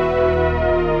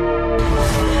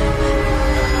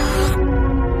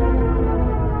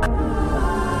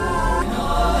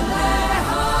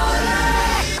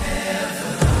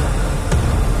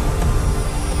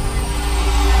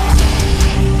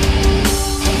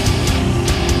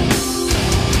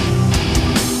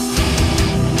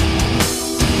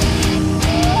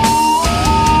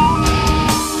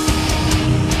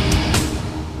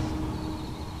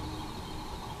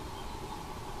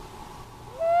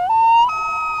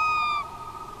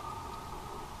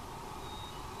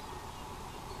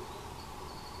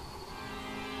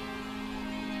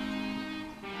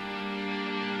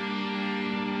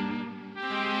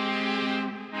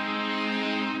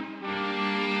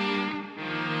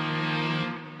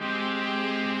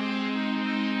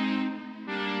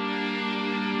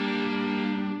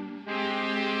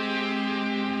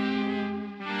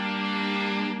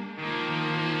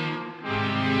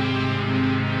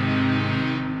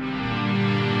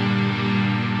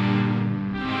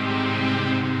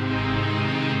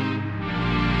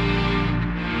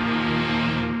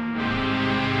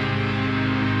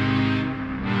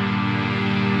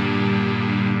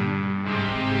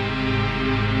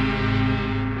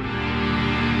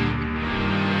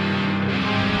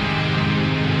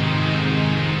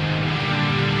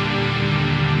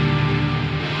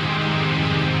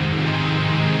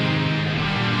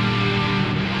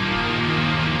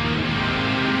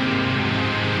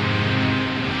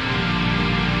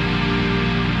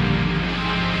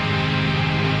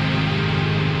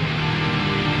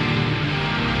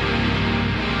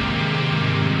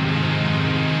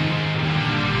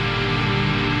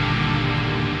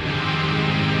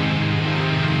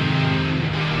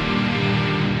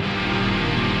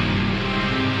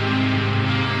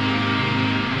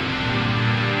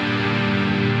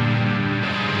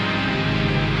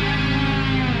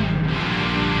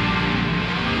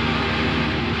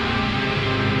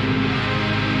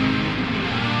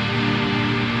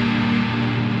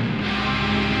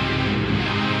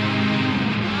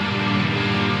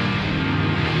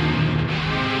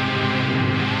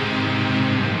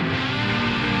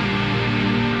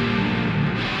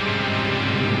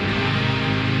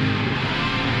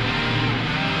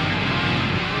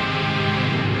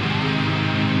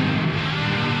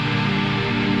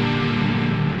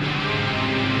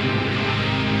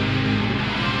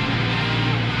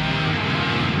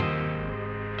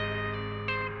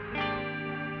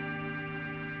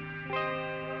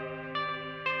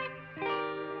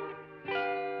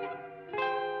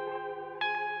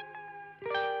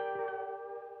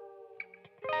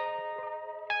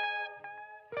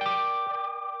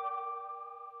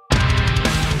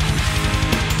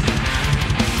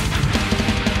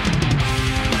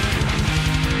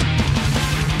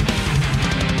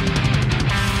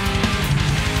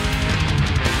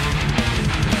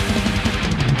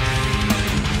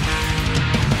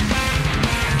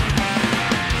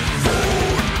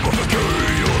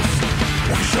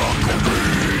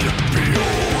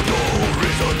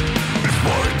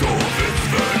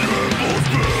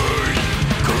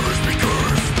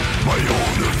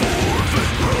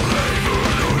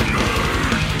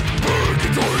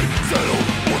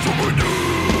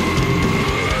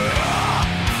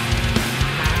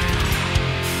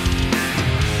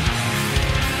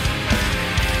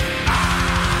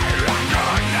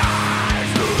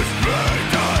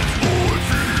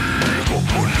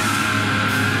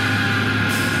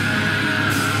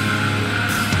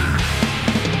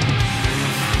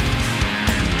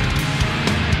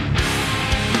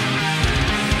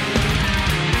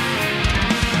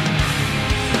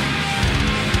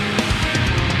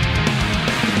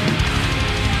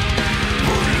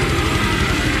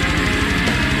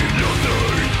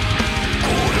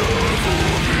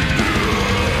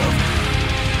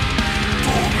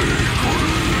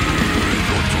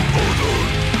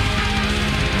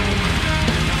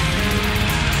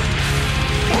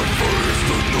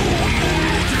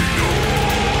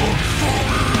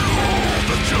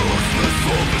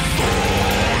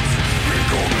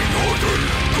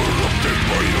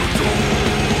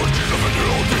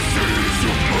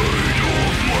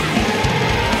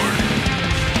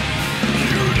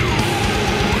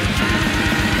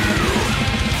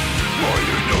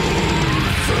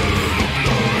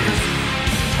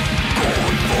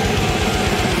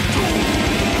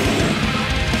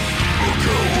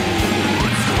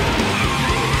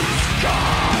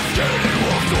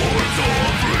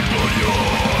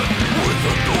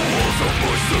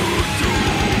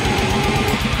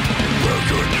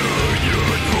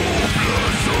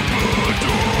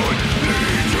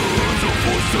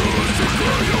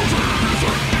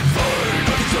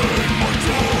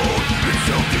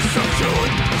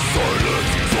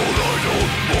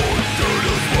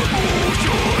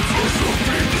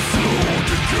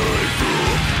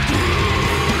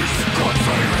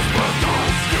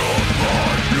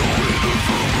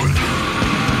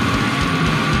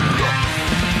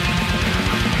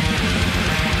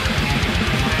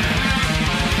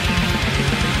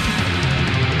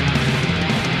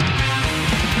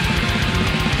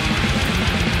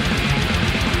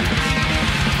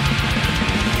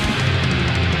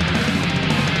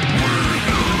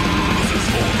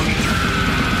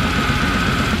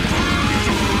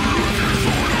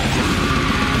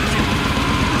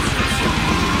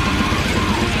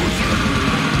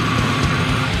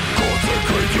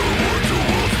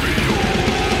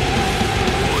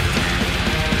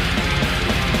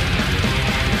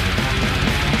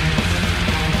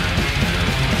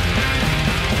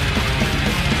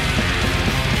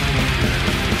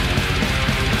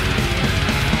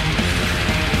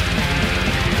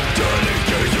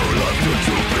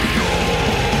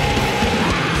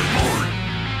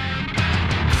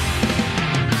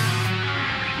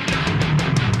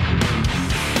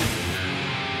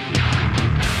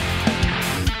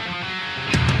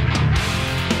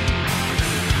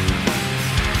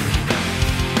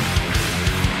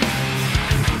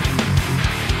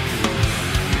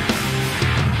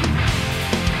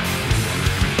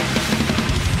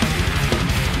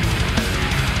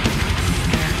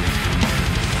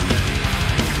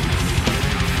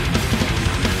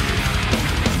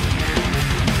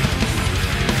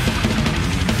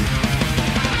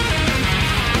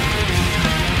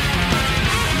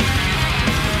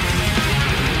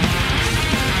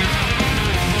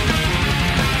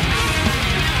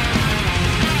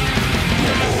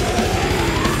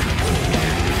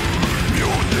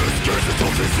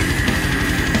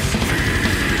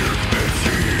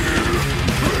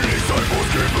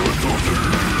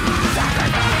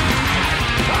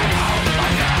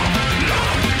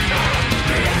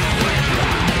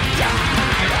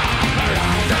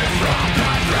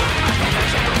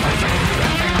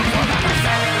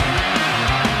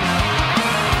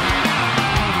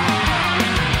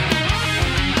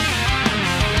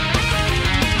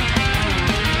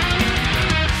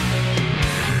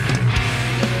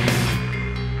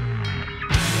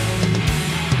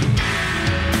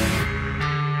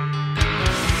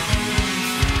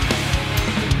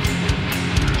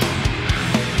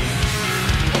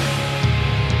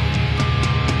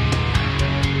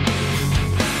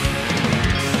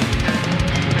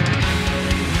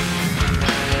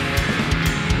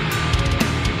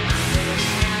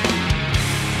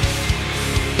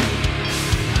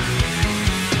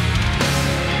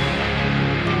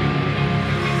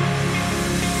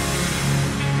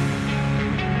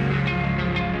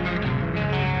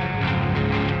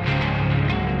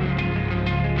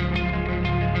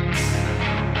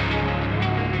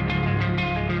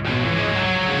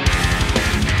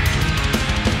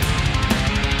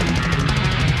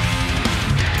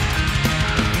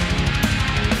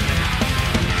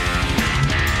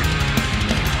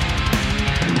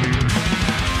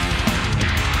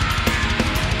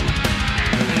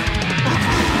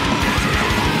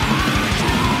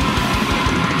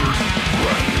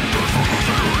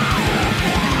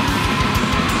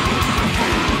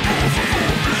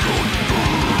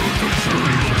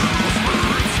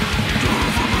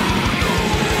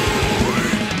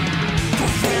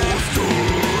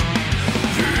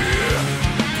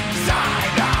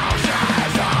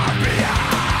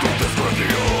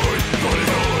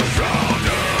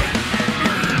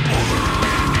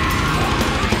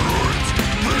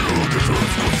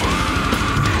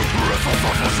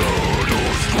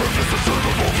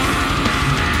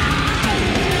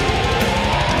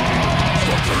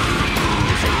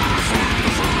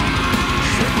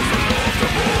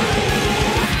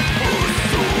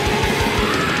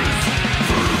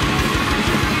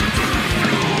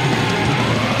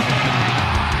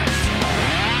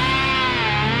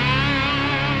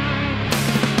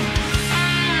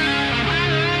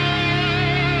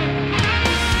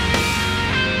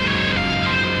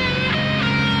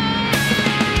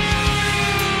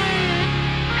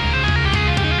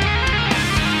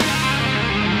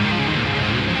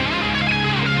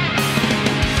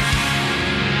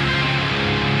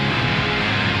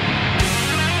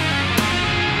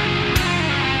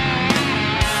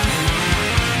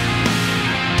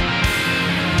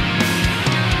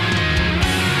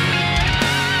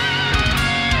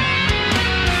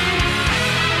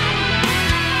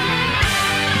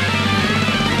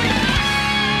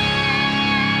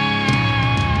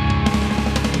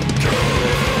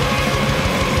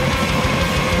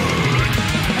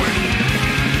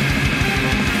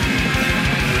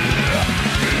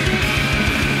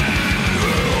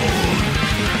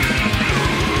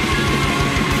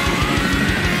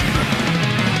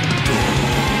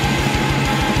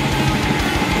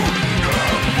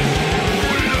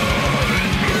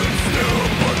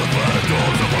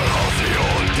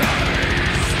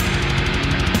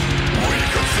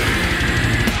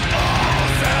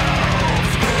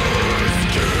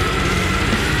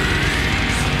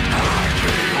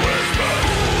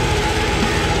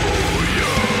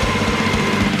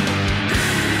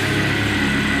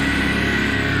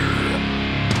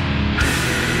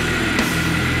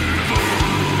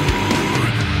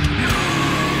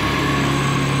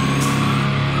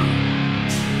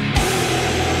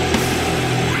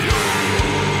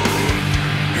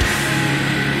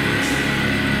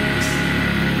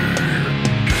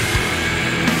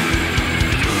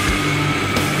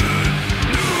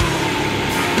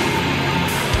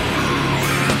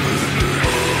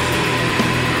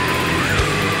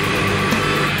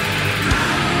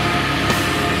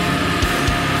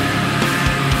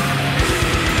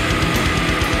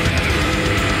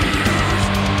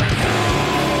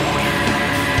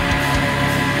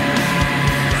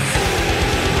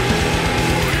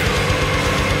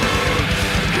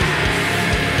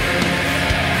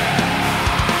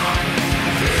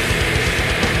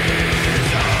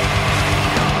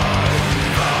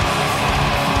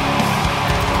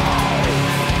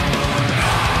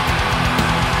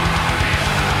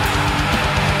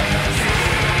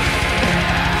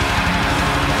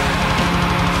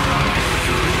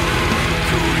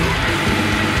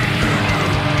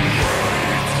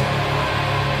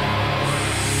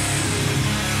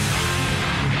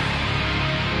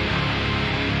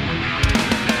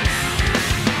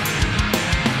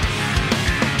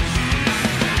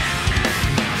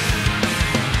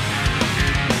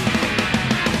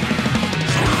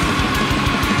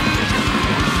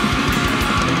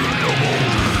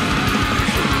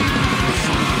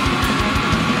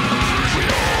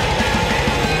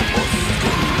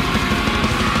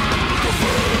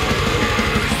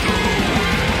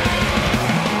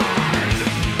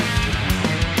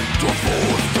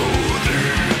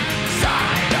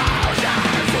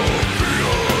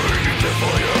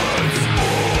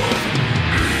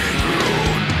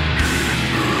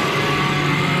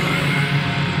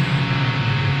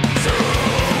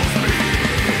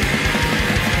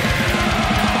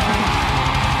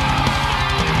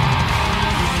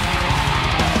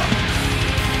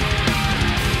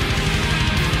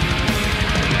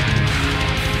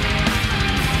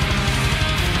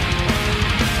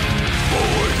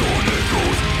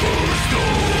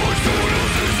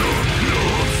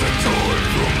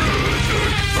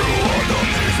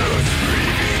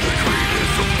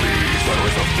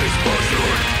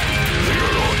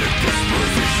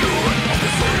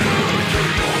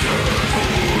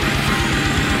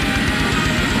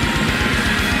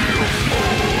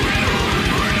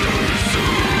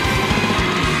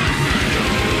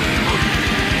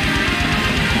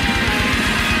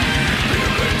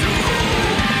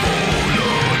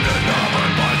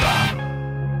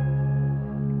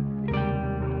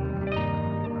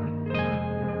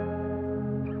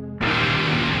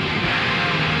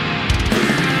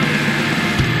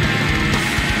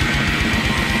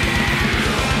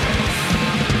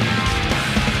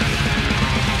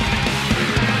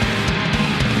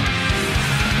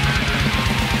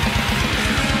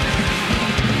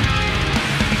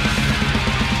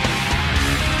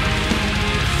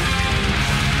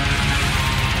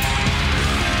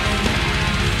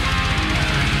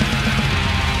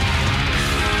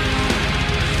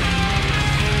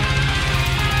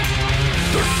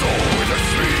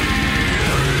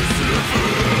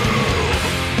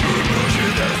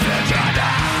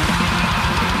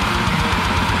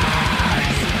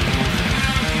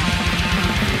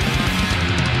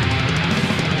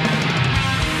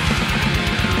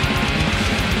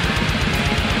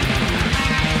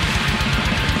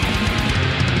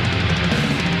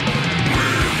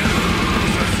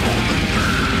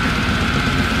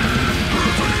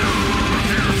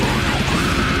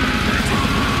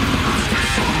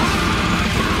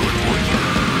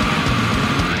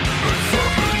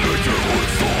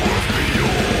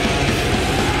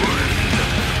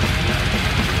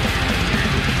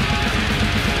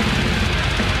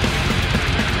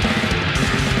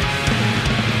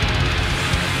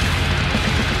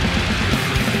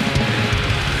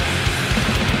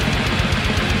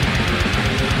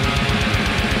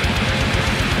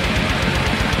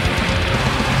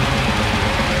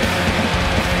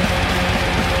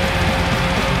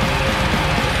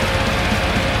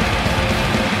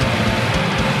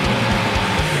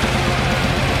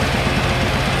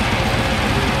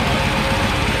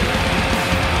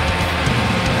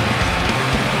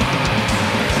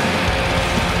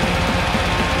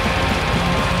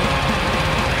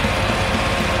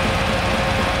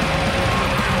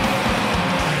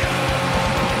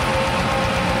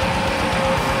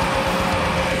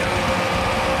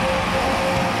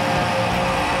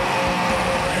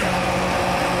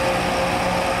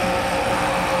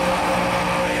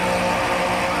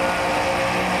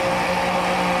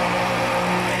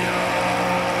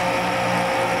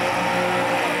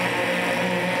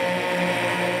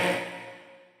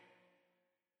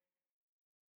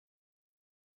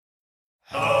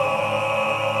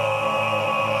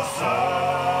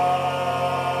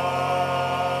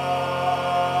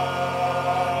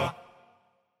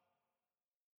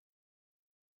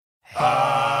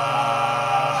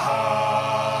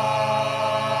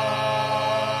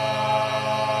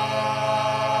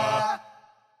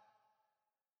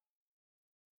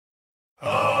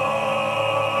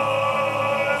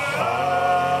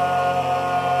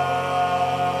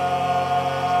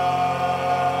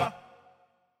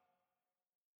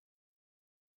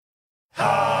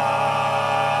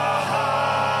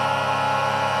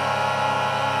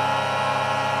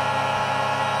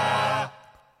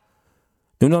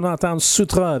 Nous allons entendre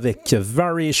Sutrah avec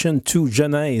Variation 2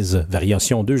 Genèse,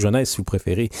 Variation 2 Genèse si vous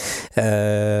préférez.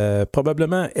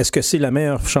 Probablement, est-ce que c'est la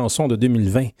meilleure chanson de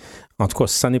 2020? En tout cas,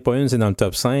 si ça n'est pas une, c'est dans le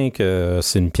top 5.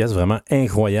 C'est une pièce vraiment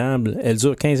incroyable. Elle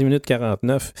dure 15 minutes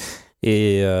 49.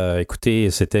 Et écoutez,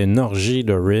 c'était une orgie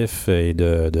de riffs et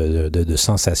de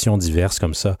sensations diverses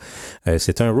comme ça.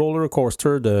 C'est un roller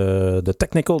coaster de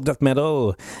technical death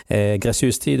metal,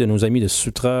 gracieuseté de nos amis de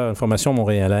Sutrah, une formation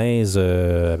montréalaise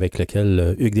avec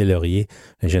laquelle Hugues Deslauriers,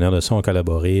 l'ingénieur de son, a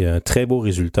collaboré. Un très beau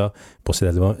résultat pour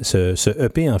ce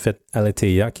EP, en fait,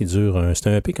 Aletheia, qui dure, c'est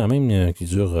un EP quand même qui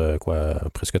dure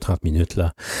presque 30 minutes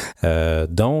là.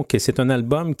 Donc, c'est un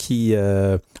album qui,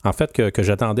 en fait, que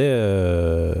j'attendais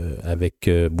avec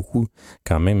beaucoup,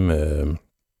 quand même,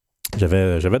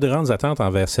 j'avais de grandes attentes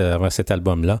envers cet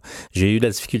album-là. J'ai eu de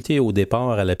la difficulté au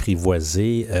départ à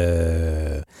l'apprivoiser,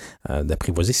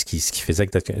 d'apprivoiser ce qui faisait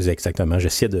exactement.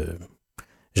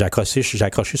 J'ai accroché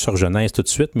sur Genèse tout de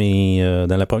suite, mais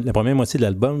dans la première moitié de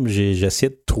l'album, j'ai essayé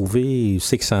de trouver où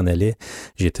c'est que ça en allait.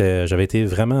 J'avais été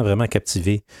vraiment, vraiment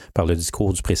captivé par le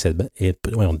discours du précédent,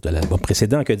 de l'album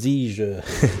précédent, que dis-je,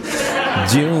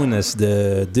 Dunes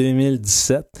de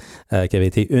 2017, qui avait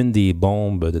été une des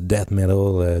bombes de death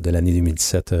metal de l'année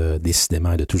 2017,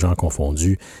 décidément, de tout genre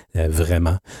confondu,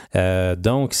 vraiment.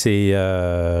 Donc,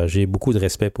 j'ai beaucoup de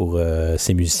respect pour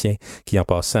ces musiciens qui, en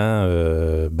passant,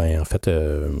 en fait,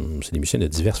 c'est des musiciens de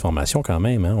diverses formations quand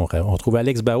même. Hein. On retrouve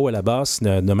Alex Bao à la basse,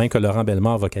 de même que Laurent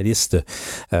Bellemare, vocaliste,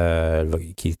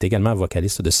 qui est également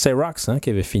vocaliste de Xerox, hein, qui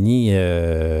avait fini,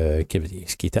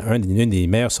 qui était une des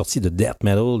meilleures sorties de death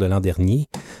metal de l'an dernier.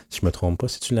 Si je me trompe pas,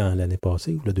 c'est-tu l'année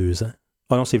passée ou le 2 ans?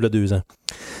 Ah non, c'est le 2 ans.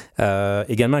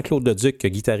 Également Claude Leduc,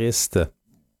 guitariste,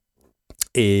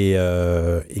 et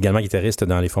également guitariste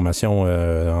dans les formations,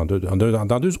 dans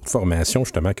deux autres formations,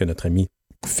 justement, que notre ami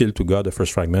Phil to God, The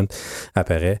First Fragment,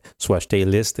 apparaît, soit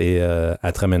Tailist et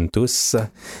Atramentus.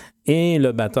 Et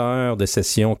le batteur de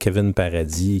session, Kevin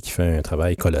Paradis, qui fait un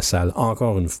travail colossal,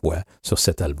 encore une fois, sur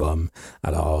cet album.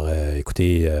 Alors,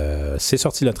 écoutez, c'est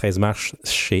sorti le 13 mars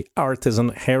chez Artisan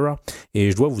Hera,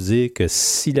 et je dois vous dire que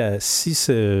si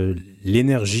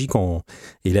l'énergie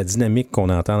et la dynamique qu'on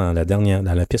entend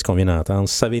dans la pièce qu'on vient d'entendre,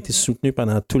 ça avait été soutenu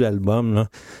pendant tout l'album, là,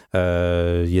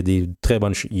 il y a des très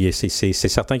bonnes... C'est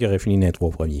certain qu'il aurait fini dans les 3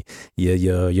 premiers. Il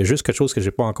y a juste quelque chose que j'ai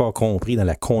pas encore compris dans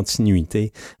la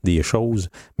continuité des choses,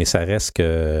 mais ça reste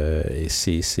que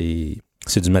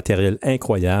c'est du matériel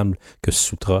incroyable que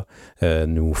Sutrah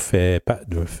nous fait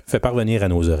parvenir à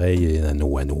nos oreilles et à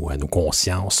nos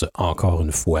consciences encore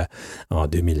une fois en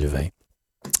 2020.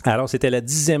 Alors, c'était la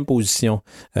 10e position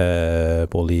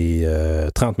pour les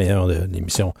 30 meilleurs de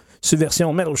l'émission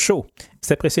Subversion Metal Show.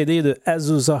 C'était précédé de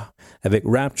Azusa avec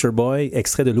Rapture Boy,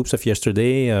 extrait de Loops of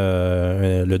Yesterday,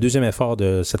 le deuxième effort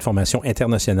de cette formation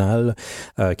internationale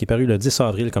qui est paru le 10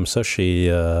 avril comme ça chez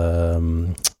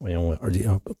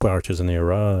pas Artisan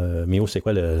Era, mais c'est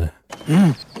quoi le...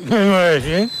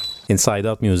 Inside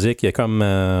Out Music. Il y a comme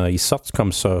ils sortent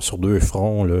comme ça sur 2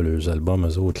 fronts, là, les albums,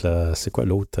 eux autres. Là. C'est quoi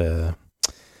l'autre?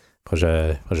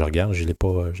 Je regarde, je l'ai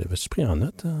pas. J'avais-tu pris en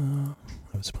note?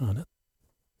 J'avais-tu pris en note?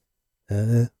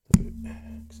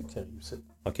 Qu'est-ce que ça arrive, ça?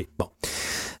 OK, bon.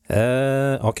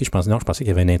 OK, je pensais qu'il y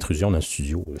avait une intrusion dans le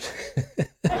studio.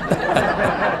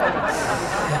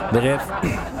 Bref.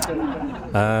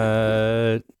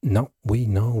 Non, oui,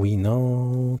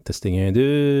 non. Testing 1,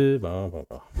 2. Bon.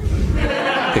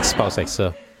 Qu'est-ce qui se passe avec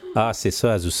ça? Ah, c'est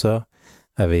ça, Azusa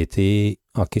avait été...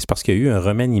 OK, c'est parce qu'il y a eu un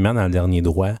remaniement dans le dernier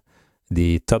droit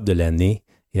des tops de l'année.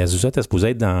 Et Azusa était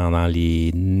supposé être dans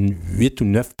les 8 ou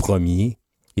 9 premiers.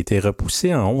 Il était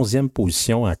repoussé en 11e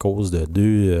position à cause de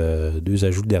deux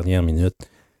ajouts de dernière minute.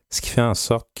 Ce qui fait en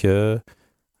sorte que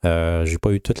j'ai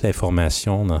pas eu toute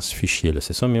l'information dans ce fichier-là.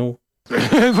 C'est ça, Méo?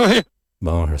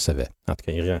 Bon, je le savais. En tout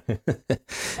cas, il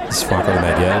se fout encore de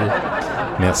ma gueule.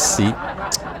 Merci.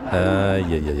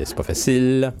 C'est pas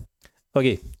facile. OK.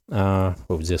 Je vais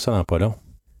vous dire ça dans pas long.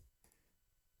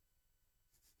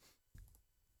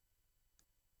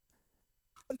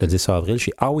 Le 10 avril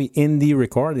chez Howie Indie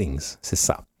Recordings. C'est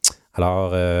ça.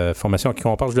 Alors, formation qui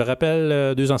comporte, je le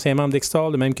rappelle, 2 anciens membres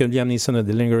d'Extol, de même que Liam Neeson de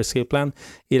The Linger Escape Plan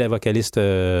et la vocaliste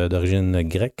d'origine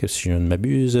grecque, si je ne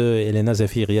m'abuse, Elena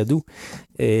Zafiriadou.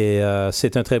 Et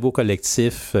c'est un très beau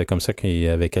collectif, comme ça,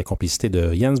 avec la complicité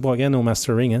de Jens Brogen au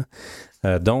mastering.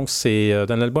 Hein. Donc, c'est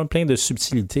un album plein de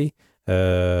subtilités,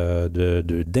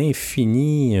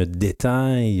 d'infinis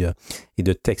détails et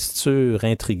de textures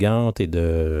intrigantes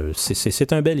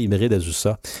c'est un bel hybride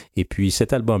Azusa. Et puis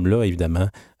cet album-là, évidemment,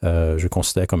 je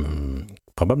considère comme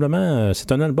probablement,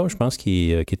 c'est un album, je pense,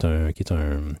 qui est un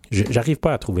j'arrive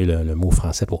pas à trouver le mot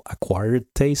français pour acquired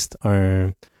taste,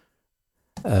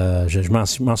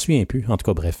 Je m'en souviens plus. En tout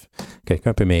cas, bref.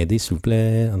 Quelqu'un peut m'aider, s'il vous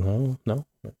plaît? Non?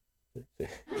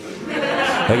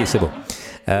 OK, c'est bon.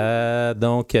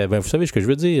 Donc, vous savez ce que je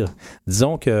veux dire.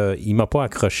 Disons qu'il ne m'a pas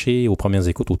accroché aux premières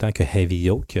écoutes autant que Heavy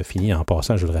Oak, qui a fini en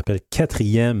passant, je le rappelle,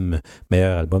 4e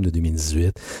meilleur album de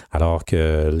 2018, alors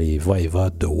que les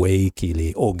Voivod de Wake et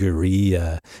les Augury,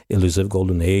 Elusive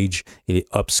Golden Age et les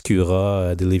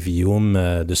Obscura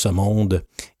Delirium de ce monde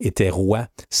étaient rois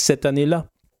cette année-là.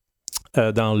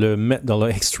 Dans le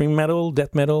extreme metal,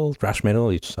 death metal, thrash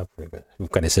metal et tout ça. Vous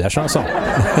connaissez la chanson.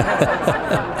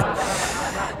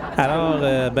 Alors,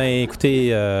 écoutez,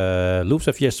 Loops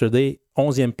of Yesterday,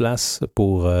 11e place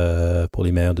pour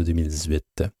les meilleurs de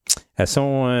 2018. Elles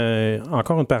sont,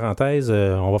 encore une parenthèse,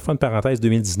 on va faire une parenthèse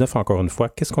 2019 encore une fois.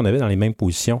 Qu'est-ce qu'on avait dans les mêmes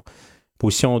positions?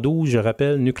 Position 12, je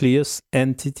rappelle, Nucleus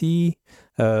Entity.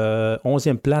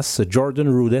 11e place, Jordan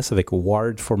Rudess avec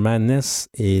Ward for Madness.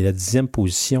 Et la 10e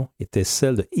position était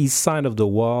celle de East Side of the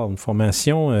Wall, une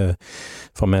formation de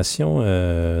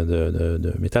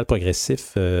métal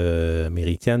progressif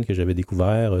américaine que j'avais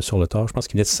découvert sur le tard. Je pense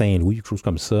qu'il venait de Saint-Louis, quelque chose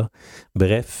comme ça.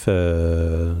 Bref,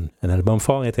 un album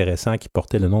fort intéressant qui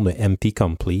portait le nom de MP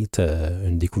Complete,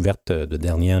 une découverte de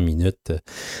dernière minute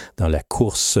dans la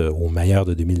course au meilleur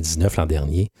de 2019 l'an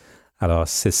dernier. Alors,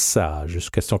 c'est ça, juste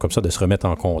question comme ça de se remettre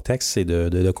en contexte et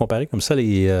de comparer comme ça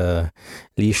les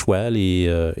choix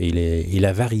et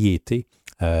la variété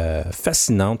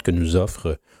fascinante que nous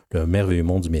offre le merveilleux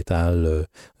monde du métal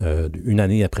une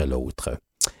année après l'autre.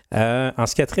 En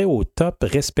ce qui a trait au top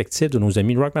respectif de nos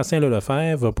amis, Rockmaster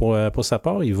Lefebvre, pour sa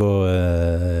part, il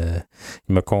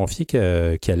m'a confié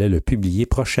qu'il allait le publier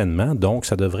prochainement. Donc,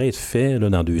 ça devrait être fait là,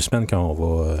 dans 2 semaines quand on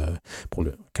va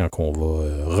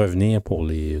revenir pour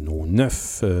nos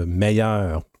 9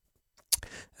 meilleurs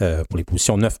pour les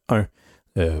positions 9-1.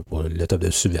 Pour le top de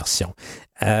Subversion.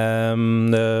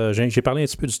 J'ai parlé un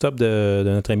petit peu du top de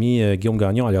notre ami Guillaume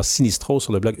Gagnon, alors Sinistro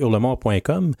sur le blog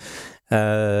hurlemort.com.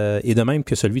 Et de même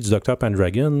que celui du Dr.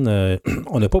 Pendragon,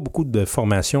 on n'a pas beaucoup de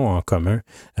formations en commun.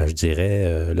 Je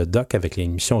dirais, le doc avec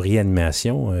l'émission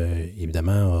Réanimation,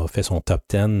 évidemment, a fait son top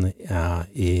 10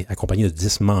 et accompagné de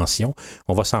 10 mentions.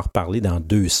 On va s'en reparler dans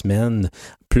 2 semaines,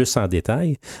 plus en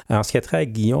détail. En ce qui a trait à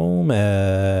Guillaume,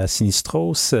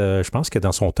 Sinistros, je pense que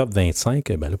dans son top 25,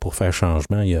 là, pour faire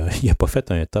changement, il n'a pas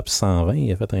fait un top 120,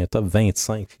 il a fait un top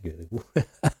 25, figurez-vous.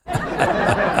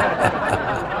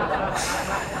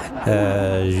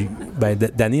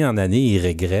 D'année en année, il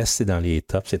régresse dans les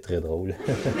tops, c'est très drôle.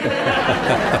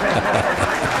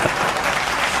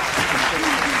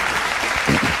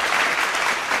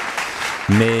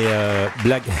 Mais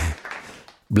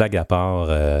blague à part,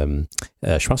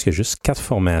 je pense qu'il y a juste 4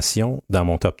 formations dans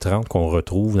mon top 30 qu'on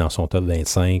retrouve dans son top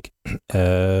 25.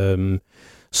 Dans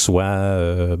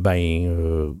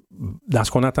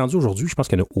ce qu'on a entendu aujourd'hui, je pense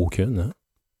qu'il n'y en a aucune. Hein?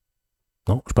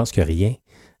 Non, je pense qu'il n'y a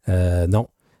rien. Non.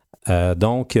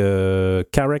 Donc,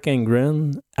 Carrick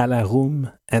Angren,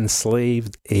 Alarum, Enslaved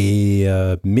et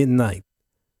Midnight.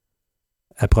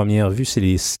 À première vue, c'est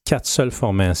les 4 seules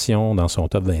formations dans son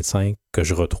top 25 que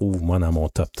je retrouve, moi, dans mon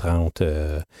top 30.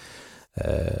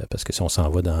 Parce que si on s'en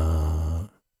va dans...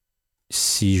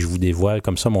 Si je vous dévoile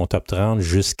comme ça mon top 30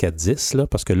 jusqu'à 10, là,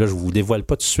 parce que là, je ne vous dévoile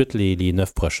pas tout de suite les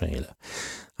 9 prochains. Là.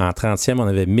 En 30e, on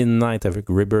avait Midnight avec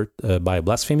Rebirth by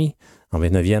Blasphemy. En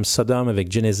 29e, Sodom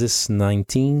avec Genesis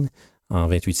 19. En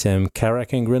 28e,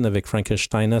 Carrick Angren avec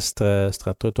Frankenstein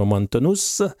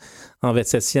Stratomontanus. En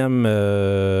 27e,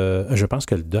 je pense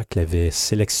que le doc l'avait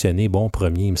sélectionné bon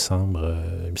premier, il me semble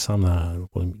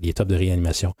pour les tops de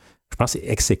réanimation. Je pense que c'est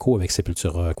ex-aequo avec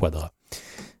Sepultura Quadra,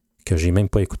 que j'ai même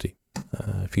pas écouté.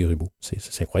 Figurez-vous,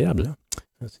 c'est incroyable.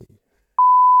 Hein?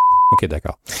 OK,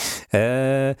 d'accord.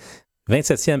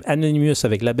 27e, Anonymous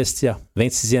avec La Bestia.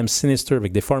 26e, Sinister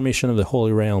avec Deformation of the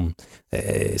Holy Realm.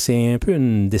 C'est un peu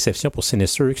une déception pour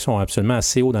Sinister qui sont absolument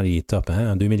assez hauts dans les tops.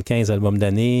 Hein? En 2015, album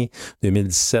d'année.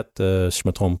 2017, si je ne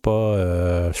me trompe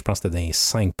pas, je pense que c'était dans les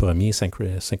 5 premiers,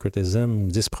 Syncretism,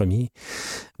 10 premiers.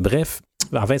 Bref,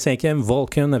 en 25e,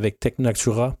 Vulcan avec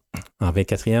Technoctura. En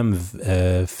 24e,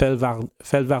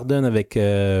 Felvarden avec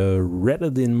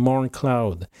Redded in Morn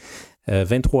Cloud.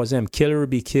 23e, Killer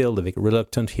Be Killed avec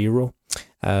Reluctant Hero.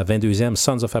 22e,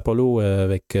 Sons of Apollo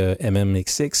avec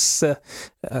MMX6.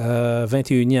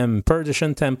 21e,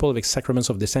 Perdition Temple avec Sacraments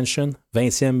of Descension.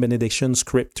 20e, Benediction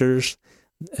Scriptures.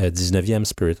 19e,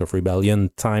 Spirit of Rebellion,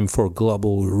 Time for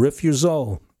Global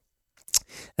Refusal.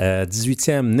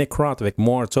 18e, Necrot avec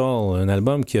Mortal, un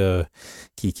album qui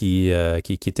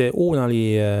était haut dans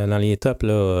les tops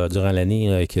là, durant l'année,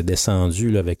 là, qui a descendu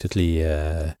là, avec toutes les...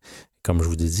 comme je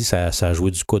vous ai dit, ça a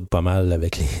joué du coude pas mal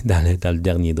avec dans le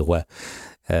dernier droit.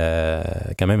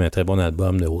 Quand même un très bon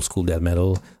album de Old School Death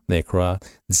Metal, Necra.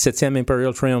 17e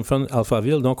Imperial Triumphant,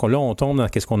 Alphaville. Donc là, on tombe dans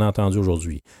ce qu'on a entendu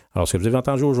aujourd'hui. Alors, ce que vous avez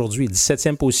entendu aujourd'hui,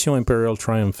 17e position Imperial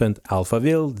Triumphant,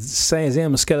 Alphaville.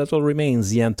 16e Skeletal Remains,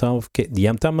 The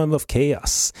Entombment of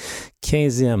Chaos.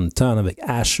 15e Ton avec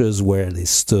Ashes Where They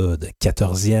Stood.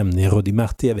 14e Nero de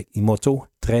Marte avec Immoto.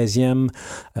 13e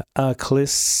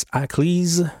Akhlys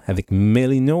avec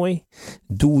Melinoe.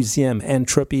 12e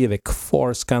Entropy avec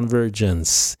Force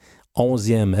Convergence.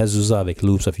 11e Azusa avec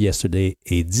Loops of Yesterday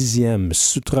et 10e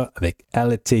Sutrah avec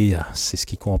Aletheia. C'est ce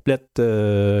qui complète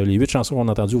les 8 chansons qu'on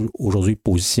a entendues aujourd'hui,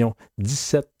 position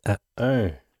 17-1.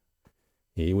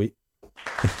 Et oui.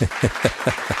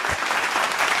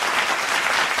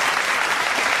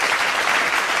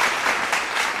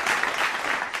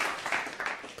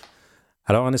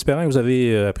 Alors, en espérant que vous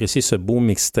avez apprécié ce beau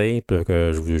mixtape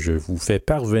que je vous fais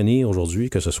parvenir aujourd'hui,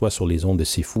 que ce soit sur les ondes de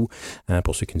CFOU,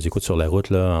 pour ceux qui nous écoutent sur la route,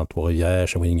 là, en Trois-Rivières,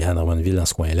 Shawinigan, Drummondville, dans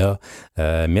ce coin-là.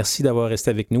 Merci d'avoir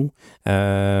resté avec nous.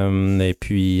 Et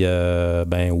puis,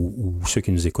 ou ceux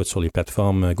qui nous écoutent sur les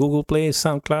plateformes Google Play,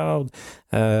 SoundCloud,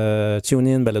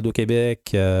 TuneIn, Balado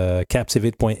Québec,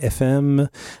 captivate.fm,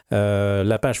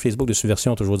 la page Facebook de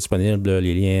Subversion toujours disponible,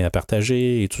 les liens à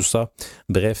partager et tout ça.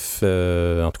 Bref,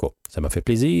 en tout cas, ça m'a fait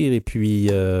plaisir. Et puis,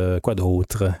 quoi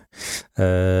d'autre?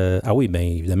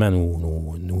 Évidemment,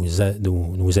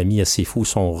 nos amis à CFOU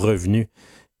sont revenus,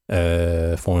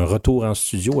 font un retour en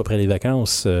studio après les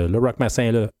vacances. Le Rock Martin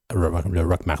est là. Le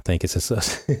Rock Martin, qu'est-ce que c'est ça?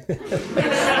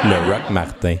 Le Rock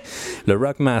Martin. Le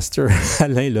Rock Master,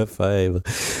 Alain Lefebvre,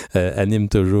 anime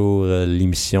toujours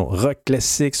l'émission Rock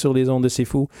Classique sur les ondes de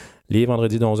CFOU. Les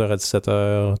vendredis de 11h à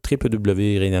 17h,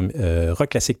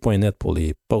 www.rockclassique.net pour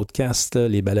les podcasts,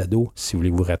 les balados, si vous voulez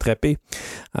vous rattraper.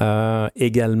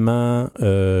 Également,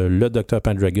 le Dr.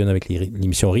 Pendragon avec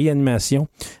l'émission Réanimation.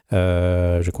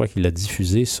 Je crois qu'il a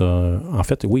diffusé ça. En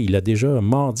fait, oui, il a déjà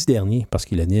mardi dernier, parce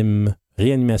qu'il anime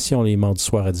Réanimation les mardis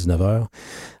soirs à 19h.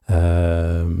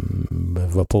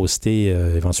 Va poster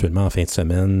éventuellement en fin de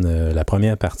semaine la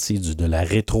première partie de la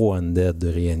rétro ondes de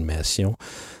Réanimation.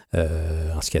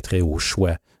 En ce qui a trait au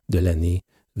choix de l'année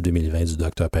 2020 du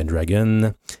Dr.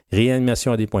 Pendragon,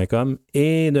 réanimationad.com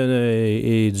et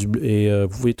vous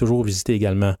pouvez toujours visiter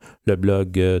également le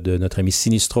blog de notre ami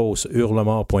Sinistros,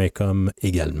 hurlemort.com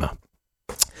également.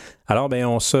 Alors,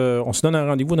 on se donne un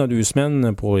rendez-vous dans 2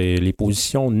 semaines pour les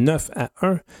positions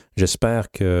 9-1. J'espère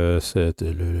que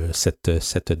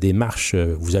cette démarche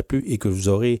vous a plu et que vous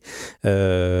aurez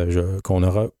qu'on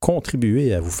aura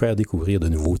contribué à vous faire découvrir de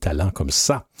nouveaux talents comme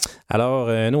ça. Alors,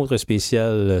 un autre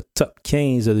spécial Top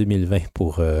 15 2020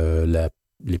 pour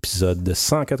l'épisode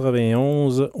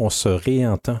 191. On se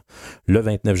réentend le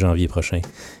 29 janvier prochain.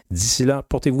 D'ici là,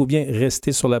 portez-vous bien,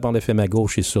 restez sur la bande FM à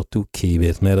gauche et surtout keep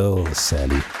it metal.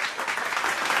 Salut!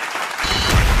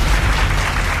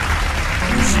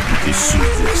 Vous écoutez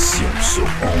Subversion sur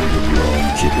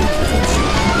Underground Québec Radio.